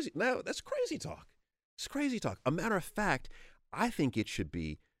that's crazy. No, that's crazy talk. It's crazy talk. A matter of fact, I think it should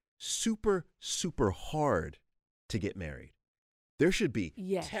be super, super hard to get married. There should be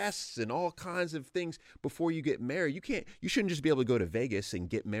tests and all kinds of things before you get married. You shouldn't just be able to go to Vegas and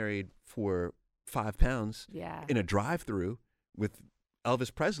get married for £5 in a drive-through with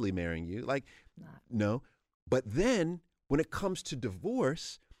Elvis Presley marrying you. No. But then when it comes to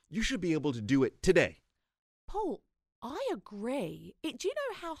divorce, you should be able to do it today. Paul, I agree. Do you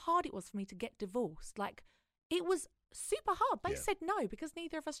know how hard it was for me to get divorced? It was super hard. They said no because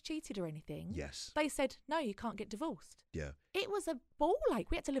neither of us cheated or anything. Yes. They said, no, you can't get divorced. Yeah. It was a ball ache.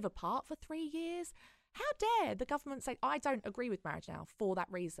 We had to live apart for 3 years. How dare the government say, I don't agree with marriage now for that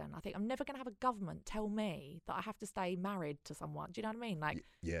reason. I think I'm never going to have a government tell me that I have to stay married to someone. Do you know what I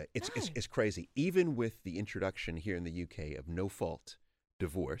mean? It's crazy. Even with the introduction here in the UK of no-fault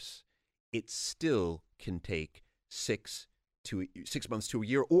divorce, it still can take 6 months to a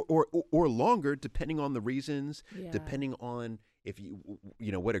year or longer, depending on the reasons, depending on if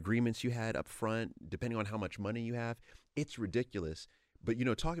what agreements you had up front, depending on how much money you have. It's ridiculous. But,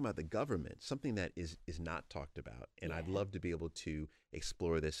 talking about the government, something that is not talked about, and I'd love to be able to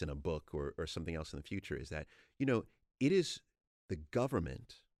explore this in a book or something else in the future, is that, it is the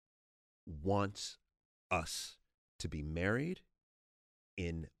government wants us to be married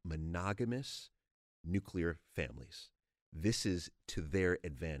in monogamous nuclear families. This is to their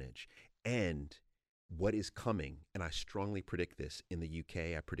advantage. And what is coming, and I strongly predict this in the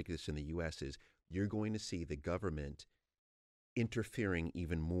UK, I predict this in the US, is you're going to see the government interfering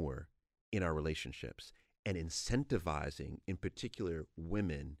even more in our relationships and incentivizing, in particular,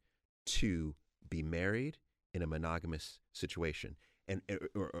 women to be married in a monogamous situation and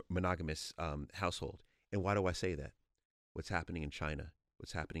or monogamous household. And why do I say that? What's happening in China?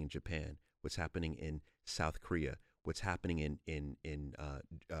 What's happening in Japan? What's happening in South Korea? What's happening in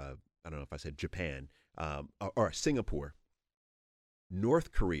I don't know if I said Japan or Singapore,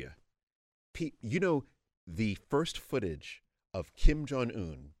 North Korea. You know, the first footage of Kim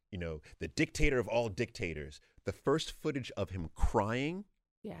Jong-un, you know, the dictator of all dictators, the first footage of him crying.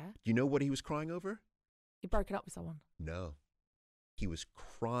 Yeah. You know what he was crying over? He broke it up with someone. No. He was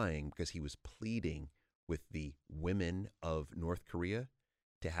crying because he was pleading with the women of North Korea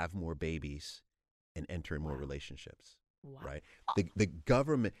to have more babies and enter in more relationships. Wow. Right? The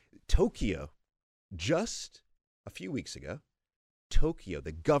government, Tokyo, just a few weeks ago,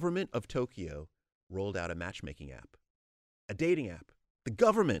 the government of Tokyo rolled out a matchmaking app, a dating app. The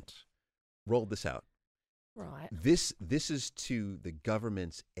government rolled this out. Right. This is to the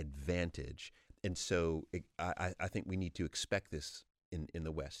government's advantage. And so I think we need to expect this in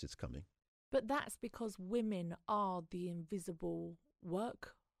the West. It's coming. But that's because women are the invisible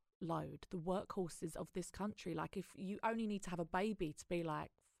workload, the workhorses of this country. Like, if you only need to have a baby to be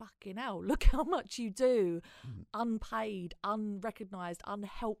like, fucking hell, look how much you do, unpaid, unrecognised,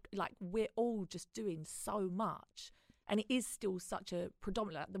 unhelped. Like, we're all just doing so much. And it is still such a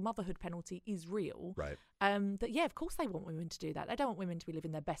predominant, like, the motherhood penalty is real. Right. That, yeah, of course they want women to do that. They don't want women to be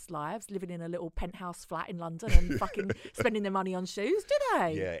living their best lives, living in a little penthouse flat in London and fucking spending their money on shoes, do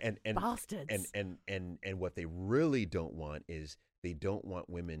they? Yeah, and bastards. And what they really don't want is they don't want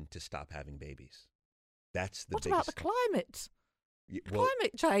women to stop having babies. That's the What biggest about the thing. climate? Well,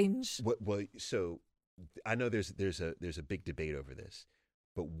 Climate change. well, so I know there's a big debate over this,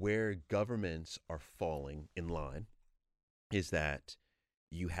 but where governments are falling in line is that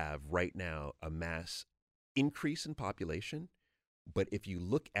you have right now a mass increase in population, but if you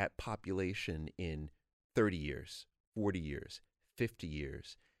look at population in 30 years, 40 years, 50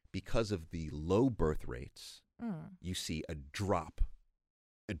 years, because of the low birth rates, you see a drop,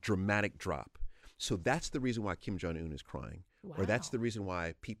 a dramatic drop. So that's the reason why Kim Jong-un is crying. Wow. Or that's the reason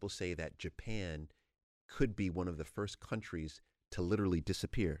why people say that Japan could be one of the first countries to literally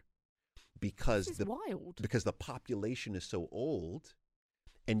disappear. Because This is wild. Because the population is so old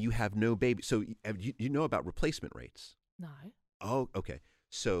and you have no baby. So you know about replacement rates? No. Oh, okay.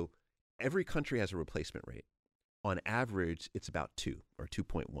 So every country has a replacement rate. On average, it's about 2 or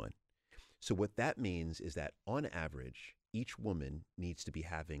 2.1. So what that means is that on average, each woman needs to be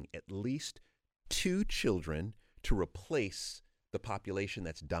having at least 2 children to replace the population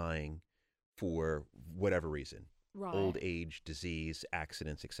that's dying for whatever reason. Right. Old age, disease,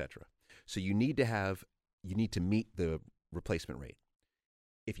 accidents, etc. So you need to meet the replacement rate.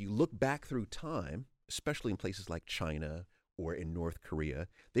 If you look back through time, especially in places like China or in North Korea,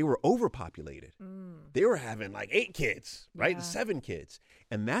 they were overpopulated. They were having like 8 kids, right? Yeah. 7 kids.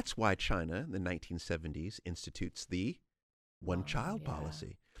 And that's why China in the 1970s institutes the one-child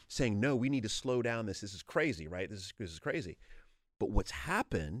policy, saying, no, we need to slow down this. This is crazy, right? This is crazy. But what's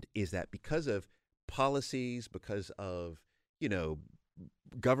happened is that because of policies, because of, you know,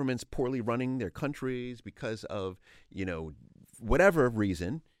 governments poorly running their countries, because of, you know, whatever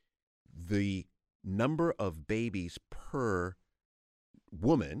reason, the number of babies per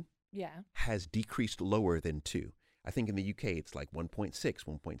woman has decreased lower than 2. I think in the UK it's like 1.6,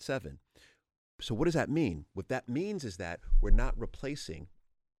 1.7. So what does that mean? What that means is that we're not replacing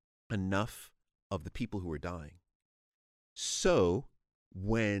enough of the people who are dying. So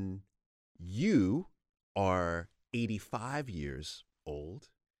when you are 85 years old,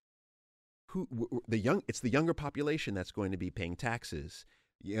 it's the younger population that's going to be paying taxes,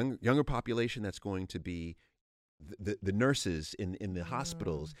 younger population that's going to be the nurses in the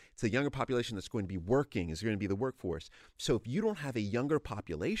hospitals. It's the younger population that's going to be working, is going to be the workforce. So if you don't have a younger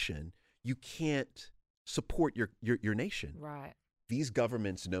population, you can't support your nation. Right. These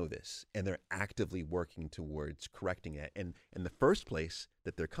governments know this, and they're actively working towards correcting it. And the first place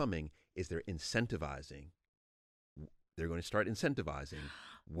that they're coming is they're incentivizing. They're going to start incentivizing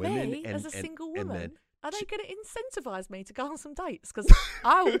women Me, and as a single and woman, men. are they going to incentivise me to go on some dates? Because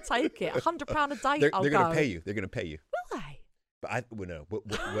I will take it. £100 a date, I'll They're go. going to pay you. They're going to pay you. Will they? But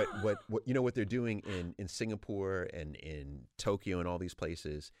what you know what they're doing in Singapore and in Tokyo and all these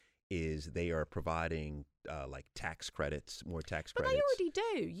places is they are providing like tax credits, more tax But credits. they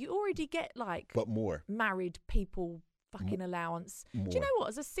already do. You already get like But more. married people fucking allowance. Do you know what?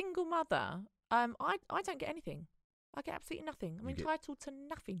 As a single mother, I don't get anything. I get absolutely nothing. I'm entitled to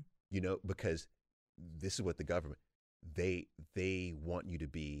nothing. Because this is what the government, they want you to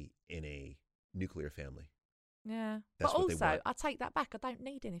be in a nuclear family. Yeah. That's but what they also, want. I take that back. I don't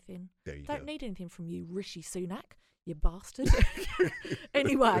need anything. There you Don't go. need anything from you, Rishi Sunak, you bastard.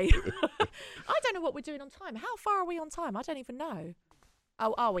 Anyway, I don't know what we're doing on time. How far are we on time? I don't even know.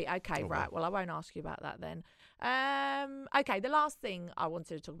 Oh, are we? Okay, right. Well, I won't ask you about that then. Okay, the last thing I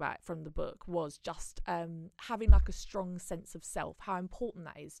wanted to talk about from the book was just having like a strong sense of self, how important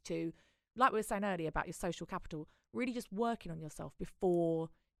that is to, like we were saying earlier about your social capital, really just working on yourself before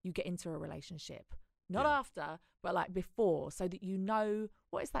you get into a relationship. Not after, but like before, so that you know,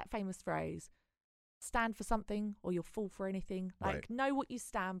 what is that famous phrase? Stand for something or you'll fall for anything. Like, know what you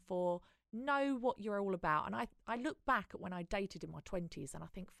stand for, know what you're all about. And I look back at when I dated in my 20s and I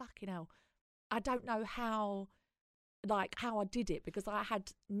think, fucking hell, I don't know how I did it, because I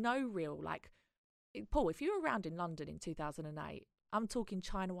had no real, like, Paul, if you were around in London in 2008, I'm talking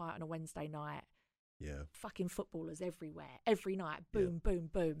China White on a Wednesday night. Yeah. Fucking footballers everywhere, every night, boom, boom,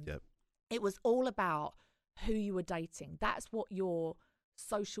 boom. Yep. It was all about who you were dating. That's what your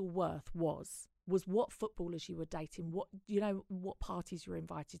social worth was what footballers you were dating, what parties you were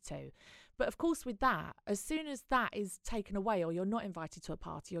invited to. But of course, with that, as soon as that is taken away, or you're not invited to a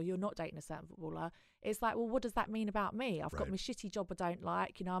party, or you're not dating a certain footballer, it's like, well, what does that mean about me? I've got my shitty job I don't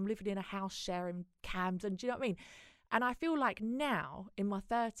like. I'm living in a house share in Camden. Do you know what I mean? And I feel like now in my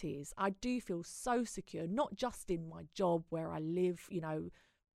 30s, I do feel so secure, not just in my job where I live,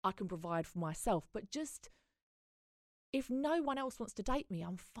 I can provide for myself, but just, if no one else wants to date me,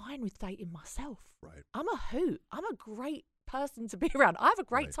 I'm fine with dating myself. Right. I'm a hoot. I'm a great person to be around. I have a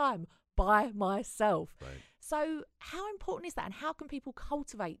great time by myself. Right. So how important is that? And how can people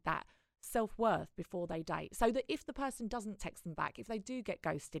cultivate that self-worth before they date, so that if the person doesn't text them back, if they do get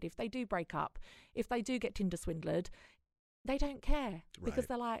ghosted, if they do break up, if they do get Tinder swindled, they don't care, because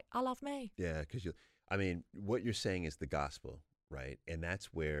they're like, I love me. Yeah, because what you're saying is the gospel, right? And that's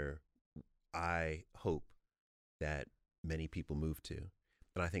where I hope that many people move to.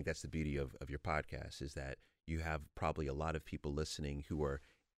 And I think that's the beauty of your podcast, is that you have probably a lot of people listening who are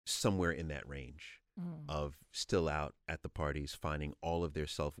somewhere in that range of still out at the parties, finding all of their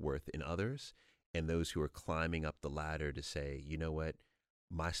self-worth in others, and those who are climbing up the ladder to say, you know what,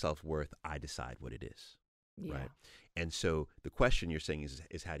 my self-worth, I decide what it is. Yeah. Right. And so the question you're saying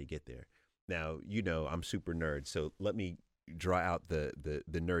is how do you get there? Now, I'm super nerd, so let me draw out the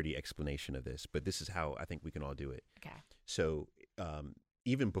nerdy explanation of this, but this is how I think we can all do it. Okay. So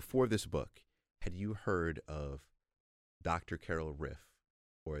even before this book, had you heard of Dr. Carol Riff,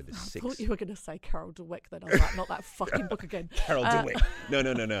 or the I thought you were going to say Carol Dweck, then I was like, not that fucking book again. Carol Dweck.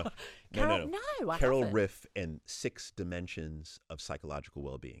 No. Carol, no, I Carol haven't. Riff and 6 Dimensions of Psychological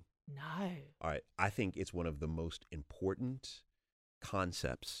Well-Being. No. All right. I think it's one of the most important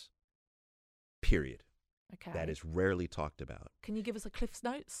concepts, period, Okay. that is rarely talked about. Can you give us a Cliff's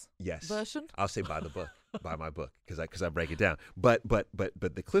Notes version? I'll say buy the book, buy my book, because I break it down. But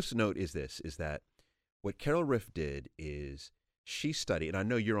the Cliff's Note is that what Carol Riff did is she studied, and I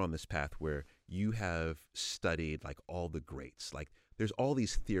know you're on this path where you have studied like all the greats. Like there's all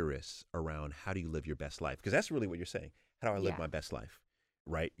these theorists around how do you live your best life, because that's really what you're saying. How do I live my best life?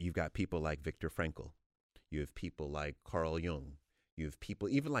 Right? You've got people like Viktor Frankl. You have people like Carl Jung. You have people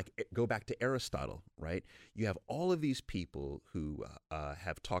even like, go back to Aristotle, right? You have all of these people who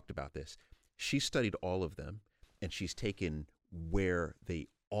have talked about this. She studied all of them, and she's taken where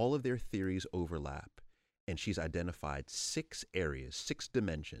all of their theories overlap, and she's identified 6 areas, 6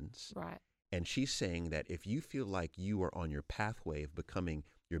 dimensions. Right. And she's saying that if you feel like you are on your pathway of becoming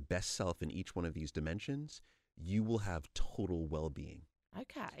your best self in each one of these dimensions, you will have total well-being.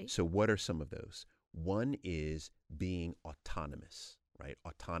 Okay. So what are some of those? One is being autonomous, right?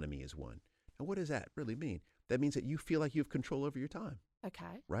 Autonomy is one. And what does that really mean? That means that you feel like you have control over your time.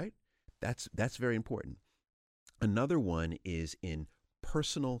 Okay. Right? That's very important. Another one is in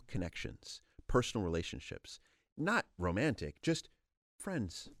personal connections, personal relationships, not romantic, just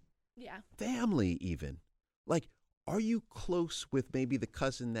friends. Yeah. Family even. Like, are you close with maybe the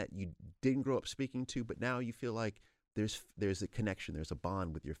cousin that you didn't grow up speaking to, but now you feel like there's a connection, there's a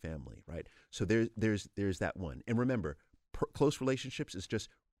bond with your family, right? So there's that one. And remember, close relationships is just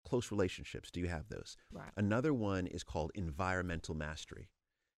close relationships. Do you have those? Right. Another one is called environmental mastery.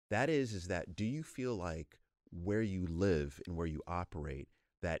 That is that do you feel like where you live and where you operate,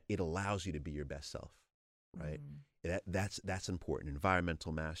 that it allows you to be your best self, right? That's important,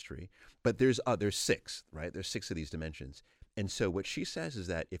 environmental mastery. But there's 6, right? There's 6 of these dimensions. And so what she says is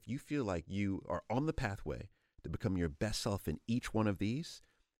that if you feel like you are on the pathway to become your best self in each one of these,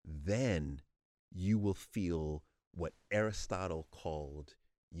 then you will feel what Aristotle called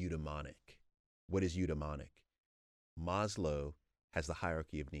eudaimonic. What is eudaimonic? Maslow has the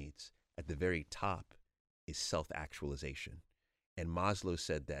hierarchy of needs. At the very top is self-actualization. And Maslow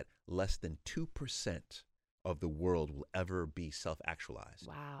said that less than 2% of the world will ever be self-actualized.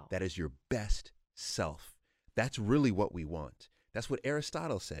 Wow. That is your best self. That's really what we want. That's what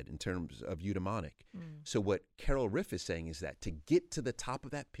Aristotle said in terms of eudaimonic. So what Carol Riff is saying is that to get to the top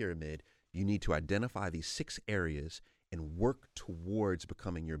of that pyramid, you need to identify these 6 areas and work towards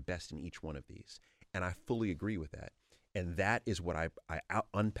becoming your best in each one of these. And I fully agree with that. And that is what I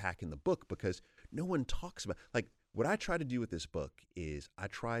unpack in the book, because no one talks about, like, what I try to do with this book is I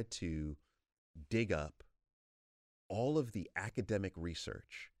try to dig up all of the academic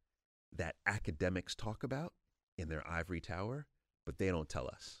research that academics talk about in their ivory tower, but they don't tell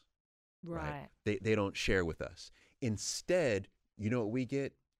us. Right. They don't share with us. Instead, you know what we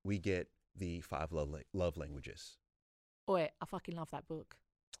get? We get the 5 love languages. Oi, I fucking love that book.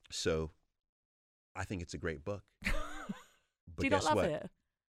 So I think it's a great book. But Do you guess not love what? it?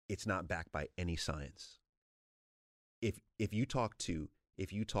 It's not backed by any science. If you talk to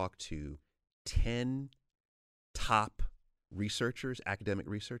 10 top researchers, academic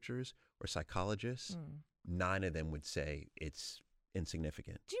researchers or psychologists, 9 of them would say it's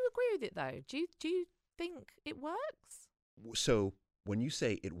insignificant. Do you agree with it though? Do you think it works? So when you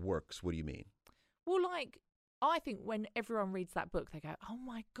say it works, what do you mean? Well, like, I think when everyone reads that book, they go, oh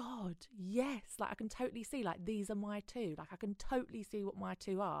my God, yes. Like, I can totally see, like, these are my 2. Like, I can totally see what my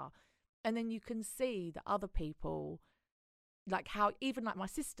 2 are. And then you can see that other people, like how, even like my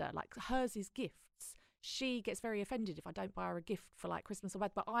sister, like hers is gifts. She gets very offended if I don't buy her a gift for like Christmas or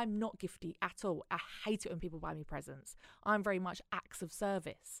birthday, but I'm not gifty at all. I hate it when people buy me presents. I'm very much acts of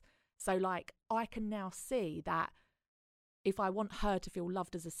service. So like, I can now see that if I want her to feel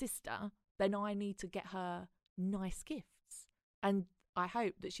loved as a sister, then I need to get her nice gifts. And I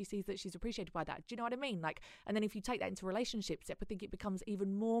hope that she sees that she's appreciated by that. Do you know what I mean? Like, and then if you take that into relationships, I think it becomes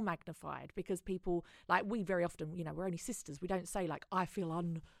even more magnified, because people, like, we very often, you know, we're only sisters. We don't say like, I feel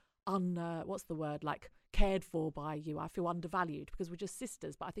what's the word? Like, cared for by you. I feel undervalued, because we're just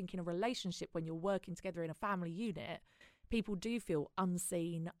sisters. But I think in a relationship, when you're working together in a family unit, people do feel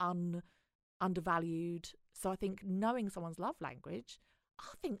unseen, undervalued. So I think knowing someone's love language,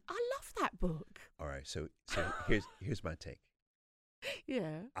 I love that book. All right, so here's my take.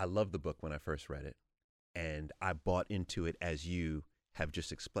 Yeah. I loved the book when I first read it, and I bought into it as you have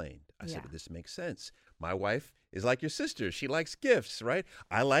just explained. I said, this makes sense. My wife is like your sister. She likes gifts, right?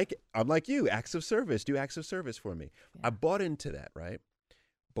 I'm like you, acts of service. Do acts of service for me. Yeah. I bought into that, right?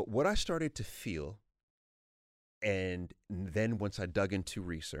 But what I started to feel, and then once I dug into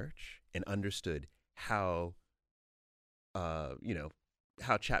research and understood how,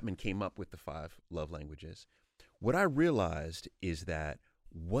 how Chapman came up with the 5 love languages, what I realized is that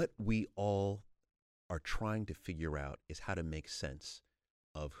what we all are trying to figure out is how to make sense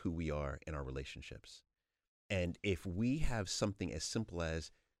of who we are in our relationships. And if we have something as simple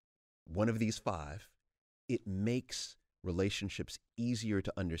as one of these 5, it makes relationships easier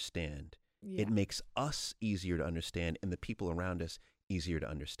to understand. Yeah. It makes us easier to understand, and the people around us easier to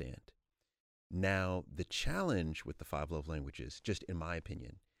understand. Now, the challenge with the 5 love languages, just in my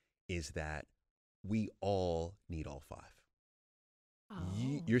opinion, is that we all need all 5. Oh.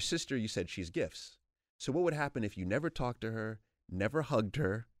 Your sister, you said she's gifts. So what would happen if you never talked to her, never hugged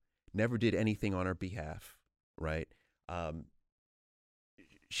her, never did anything on her behalf, right?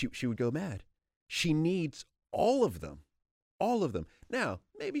 She would go mad. She needs all of them, all of them. Now,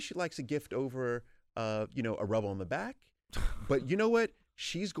 maybe she likes a gift over, a rub on the back, but you know what?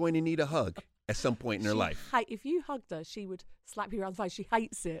 She's going to need a hug at some point in her life. If you hugged her, she would slap you around the face. She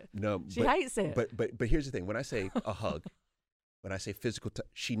hates it. No, she hates it. But here's the thing: when I say a hug, when I say physical touch,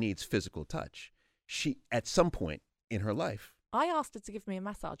 she needs physical touch. She, at some point in her life, I asked her to give me a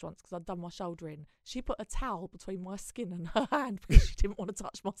massage once because I'd done my shoulder in. She put a towel between my skin and her hand because she didn't want to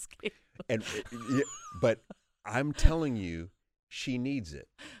touch my skin. But I'm telling you, she needs it.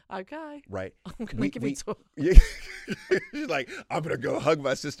 Okay. Right. I'm going to give it to her. Yeah. She's like, I'm going to go hug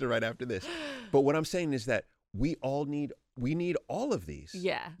my sister right after this. But what I'm saying is that we need all of these.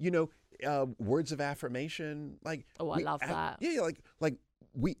 Yeah. Words of affirmation. Like, I love that. Yeah. Like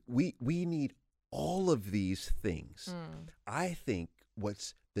we need all of these things. I think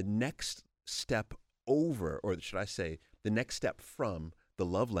what's the next step over, or should I say the next step from the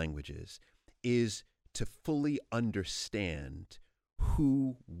love languages, is to fully understand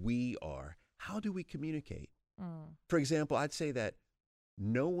who we are. How do we communicate? For example, I'd say that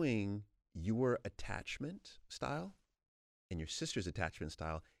knowing your attachment style and your sister's attachment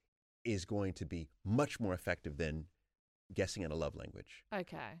style is going to be much more effective than guessing at a love language.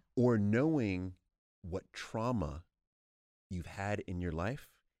 Okay. Or knowing what trauma you've had in your life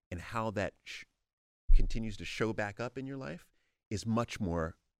and how that continues to show back up in your life is much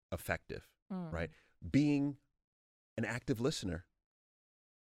more effective, right? Being an active listener,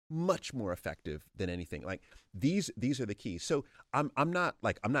 much more effective than anything. Like these are the keys. So I'm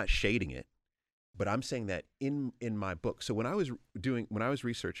not shading it, but I'm saying that in my book. So when I was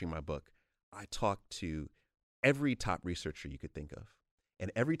researching my book, I talked to every top researcher you could think of.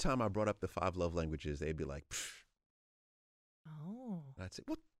 And every time I brought up the 5 love languages, they'd be like, pfft. Oh. And I'd say,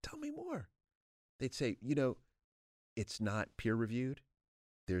 well, tell me more. They'd say, it's not peer reviewed.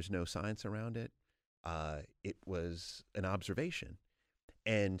 There's no science around it. It was an observation.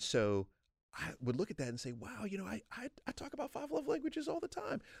 And so I would look at that and say, wow, I talk about 5 love languages all the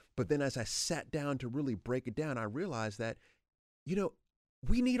time. But then as I sat down to really break it down, I realized that,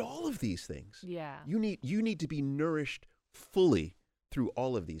 we need all of these things. Yeah. You need to be nourished fully through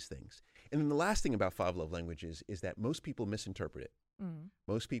all of these things. And then the last thing about 5 love languages is that most people misinterpret it.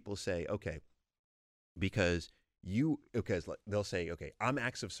 Most people say, okay, because they'll say, okay, I'm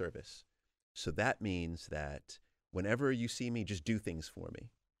acts of service. So that means that whenever you see me, just do things for me.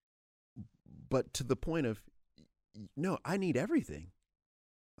 But to the point of, no, I need everything.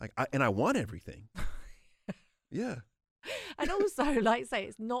 I want everything. Yeah. And also, like you say,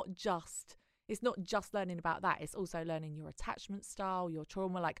 it's not just learning about that. It's also learning your attachment style, your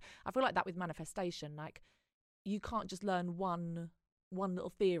trauma. Like, I feel like that with manifestation, like you can't just learn one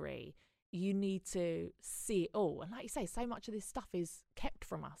little theory. You need to see it all. And like you say, so much of this stuff is kept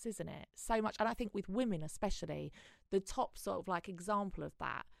from us, isn't it? So much. And I think with women especially, the top sort of like example of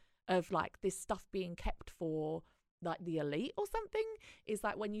that, of like this stuff being kept for like the elite or something, is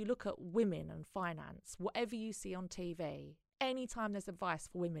like when you look at women and finance, whatever you see on TV, anytime there's advice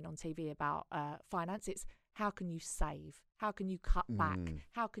for women on TV about finance, it's how can you save? How can you cut back?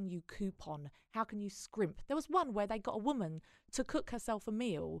 How can you coupon? How can you scrimp? There was one where they got a woman to cook herself a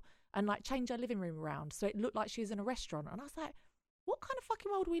meal and like change her living room around so it looked like she was in a restaurant. And I was like, what kind of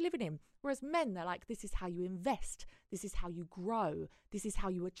fucking world are we living in? Whereas men, they're like, this is how you invest. This is how you grow. This is how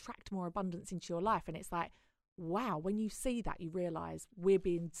you attract more abundance into your life. And it's like, wow, when you see that, you realise we're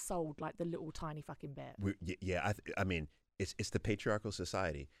being sold like the little tiny fucking bit. I mean, it's the patriarchal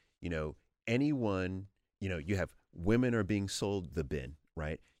society. Anyone, you have women are being sold the bin,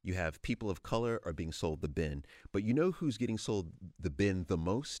 right? You have people of color are being sold the bin. But you know who's getting sold the bin the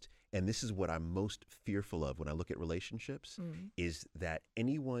most? And this is what I'm most fearful of when I look at relationships, is that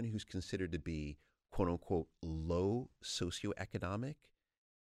anyone who's considered to be, quote unquote, low socioeconomic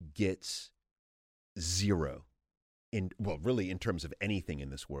gets zero really in terms of anything in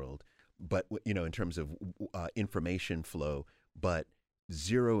this world, but, in terms of information flow, but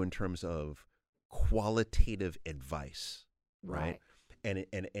zero in terms of qualitative advice. Right. And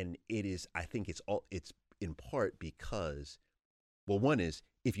it is, I think it's in part because, well, one is,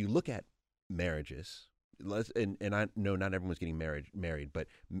 if you look at marriages, and I know not everyone's getting married, but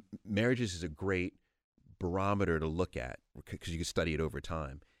marriages is a great barometer to look at because you can study it over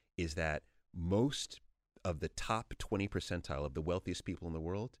time, is that most of the top 20 percentile of the wealthiest people in the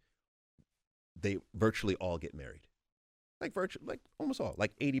world, they virtually all get married. Like almost all,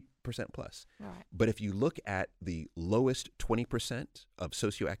 like 80% plus. Right. But if you look at the lowest 20% of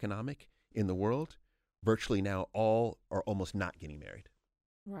socioeconomic in the world, virtually now all are almost not getting married.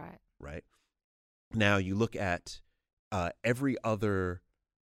 Right. Right. Now you look at every other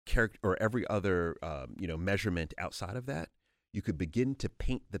character or every other measurement outside of that, you could begin to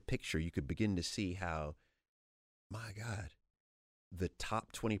paint the picture. You could begin to see how, my God, the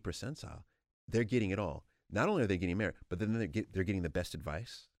top 20 percentile, they're getting it all. Not only are they getting married, but then they're getting the best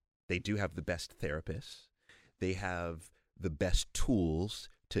advice. They do have the best therapists. They have the best tools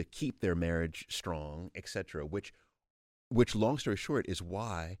to keep their marriage strong, et cetera, which long story short is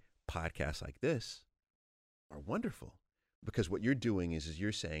why podcasts like this are wonderful. Because what you're doing is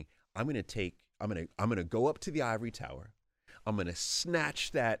you're saying, I'm going to go up to the ivory tower. I'm going to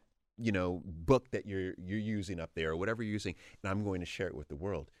snatch that, book that you're using up there or whatever you're using, and I'm going to share it with the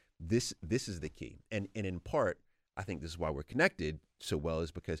world. This is the key. And in part, I think this is why we're connected so well,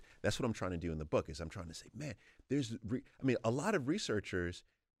 is because that's what I'm trying to do in the book, is I'm trying to say, man, a lot of researchers,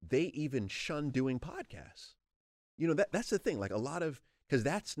 they even shun doing podcasts. That's the thing, like because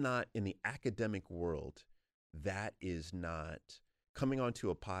that's not in the academic world, that is not coming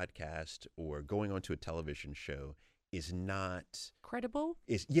onto a podcast or going onto a television show is not credible.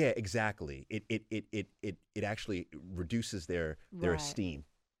 Yeah, exactly. It actually reduces their Right. esteem.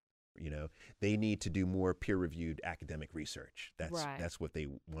 They need to do more peer-reviewed academic research. That's what they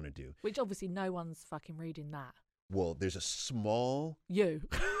want to do. Which obviously no one's fucking reading that. Well, there's a small... You're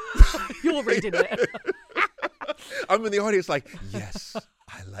reading it. I'm in the audience like, yes,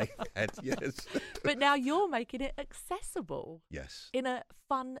 I like that, yes. But now you're making it accessible. Yes. In a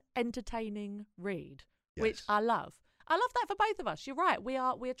fun, entertaining read, Yes. which I love. I love that for both of us. You're right. We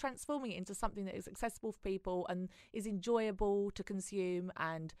are transforming it into something that is accessible for people and is enjoyable to consume,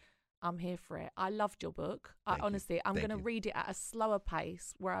 and I'm here for it. I loved your book. I'm going to read it at a slower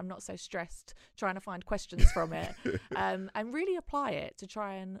pace where I'm not so stressed trying to find questions from it, and really apply it to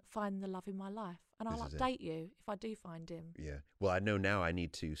try and find the love in my life. And I'll update you if I do find him. Yeah. Well, I know now I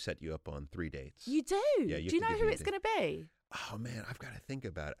need to set you up on 3 dates. You do? Yeah, do you know who it's going to be? Oh, man, I've got to think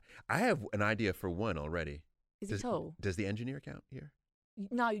about it. I have an idea for one already. Is he tall? Does the engineer count here?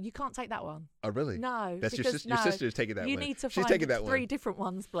 No, you can't take that one. Oh, really? No. That's your sister. Your sister's taking that one. You need to She's find taking that 3 different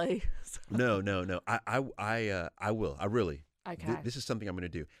ones, please. No. I will. I really. Okay. This is something I'm going to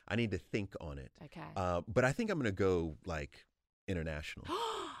do. I need to think on it. Okay. But I think I'm going to go like international.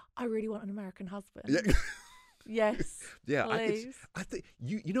 I really want an American husband. Yeah. Yes. Yeah. Please. I think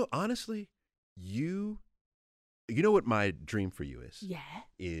honestly, you know what my dream for you is? Yeah.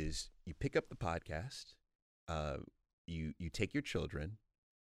 Is you pick up the podcast, you take your children,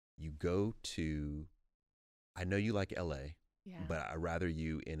 you go to, I know you like LA, but I'd rather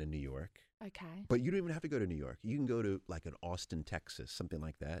you in a New York. Okay. But you don't even have to go to New York. You can go to like an Austin, Texas, something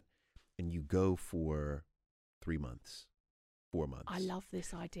like that, and you go for 3 months, 4 months. I love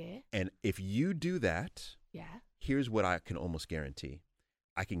this idea. And if you do that, here's what I can almost guarantee.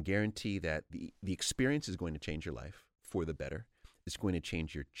 I can guarantee that the experience is going to change your life for the better. It's going to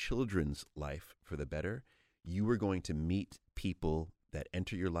change your children's life for the better. You are going to meet people that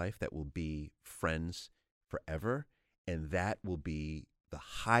enter your life that will be friends forever, and that will be the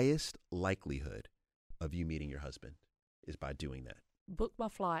highest likelihood of you meeting your husband is by doing that. Book my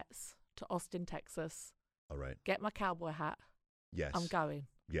flights to Austin, Texas. All right. Get my cowboy hat. Yes. I'm going.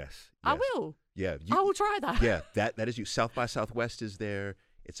 Yes. I will. Yeah. I will try that. Yeah. That is you. South by Southwest is there.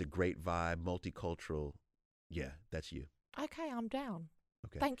 It's a great vibe, multicultural. Yeah, that's you. Okay, I'm down.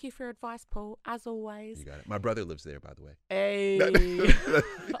 Okay. Thank you for your advice, Paul, as always. You got it. My brother lives there, by the way. Hey.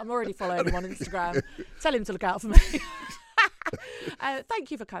 I'm already following him on Instagram. Tell him to look out for me. Thank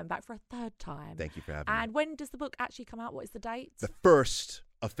you for coming back for a 3rd time. Thank you for having me. And when does the book actually come out? What is the date? The 1st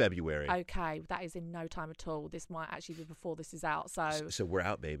of February. Okay, that is in no time at all. This might actually be before this is out. So we're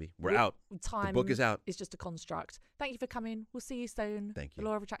out, baby. We're out. Time the book is out. It's just a construct. Thank you for coming. We'll see you soon. Thank you. The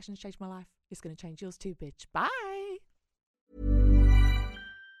law of attraction has changed my life. It's going to change yours too, bitch. Bye.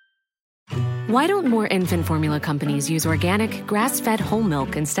 Why don't more infant formula companies use organic, grass-fed whole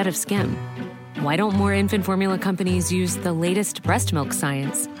milk instead of skim? Why don't more infant formula companies use the latest breast milk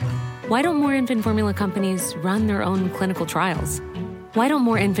science? Why don't more infant formula companies run their own clinical trials? Why don't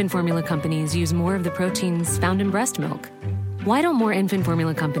more infant formula companies use more of the proteins found in breast milk? Why don't more infant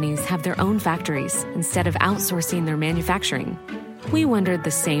formula companies have their own factories instead of outsourcing their manufacturing? We wondered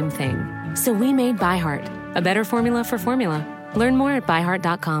the same thing. So we made ByHeart, a better formula for formula. Learn more at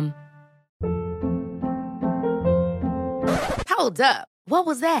byheart.com. Hold up. What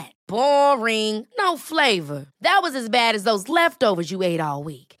was that? Boring. No flavor. That was as bad as those leftovers you ate all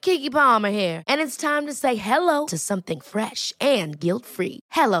week. Keke Palmer here, and it's time to say hello to something fresh and guilt-free.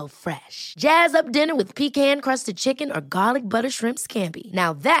 Hello Fresh. Jazz up dinner with pecan-crusted chicken or garlic butter shrimp scampi.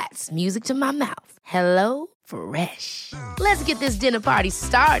 Now that's music to my mouth. Hello Fresh. Let's get this dinner party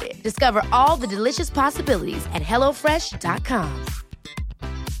started. Discover all the delicious possibilities at HelloFresh.com.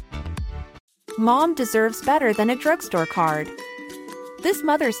 Mom deserves better than a drugstore card. This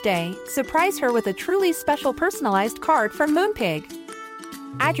Mother's Day, surprise her with a truly special personalized card from Moonpig.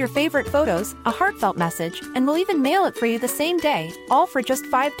 Add your favorite photos, a heartfelt message, and we'll even mail it for you the same day, all for just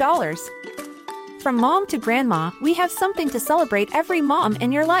 $5. From mom to grandma, we have something to celebrate every mom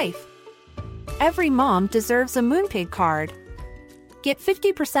in your life. Every mom deserves a Moonpig card. Get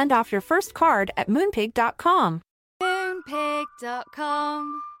 50% off your first card at Moonpig.com.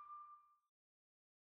 Moonpig.com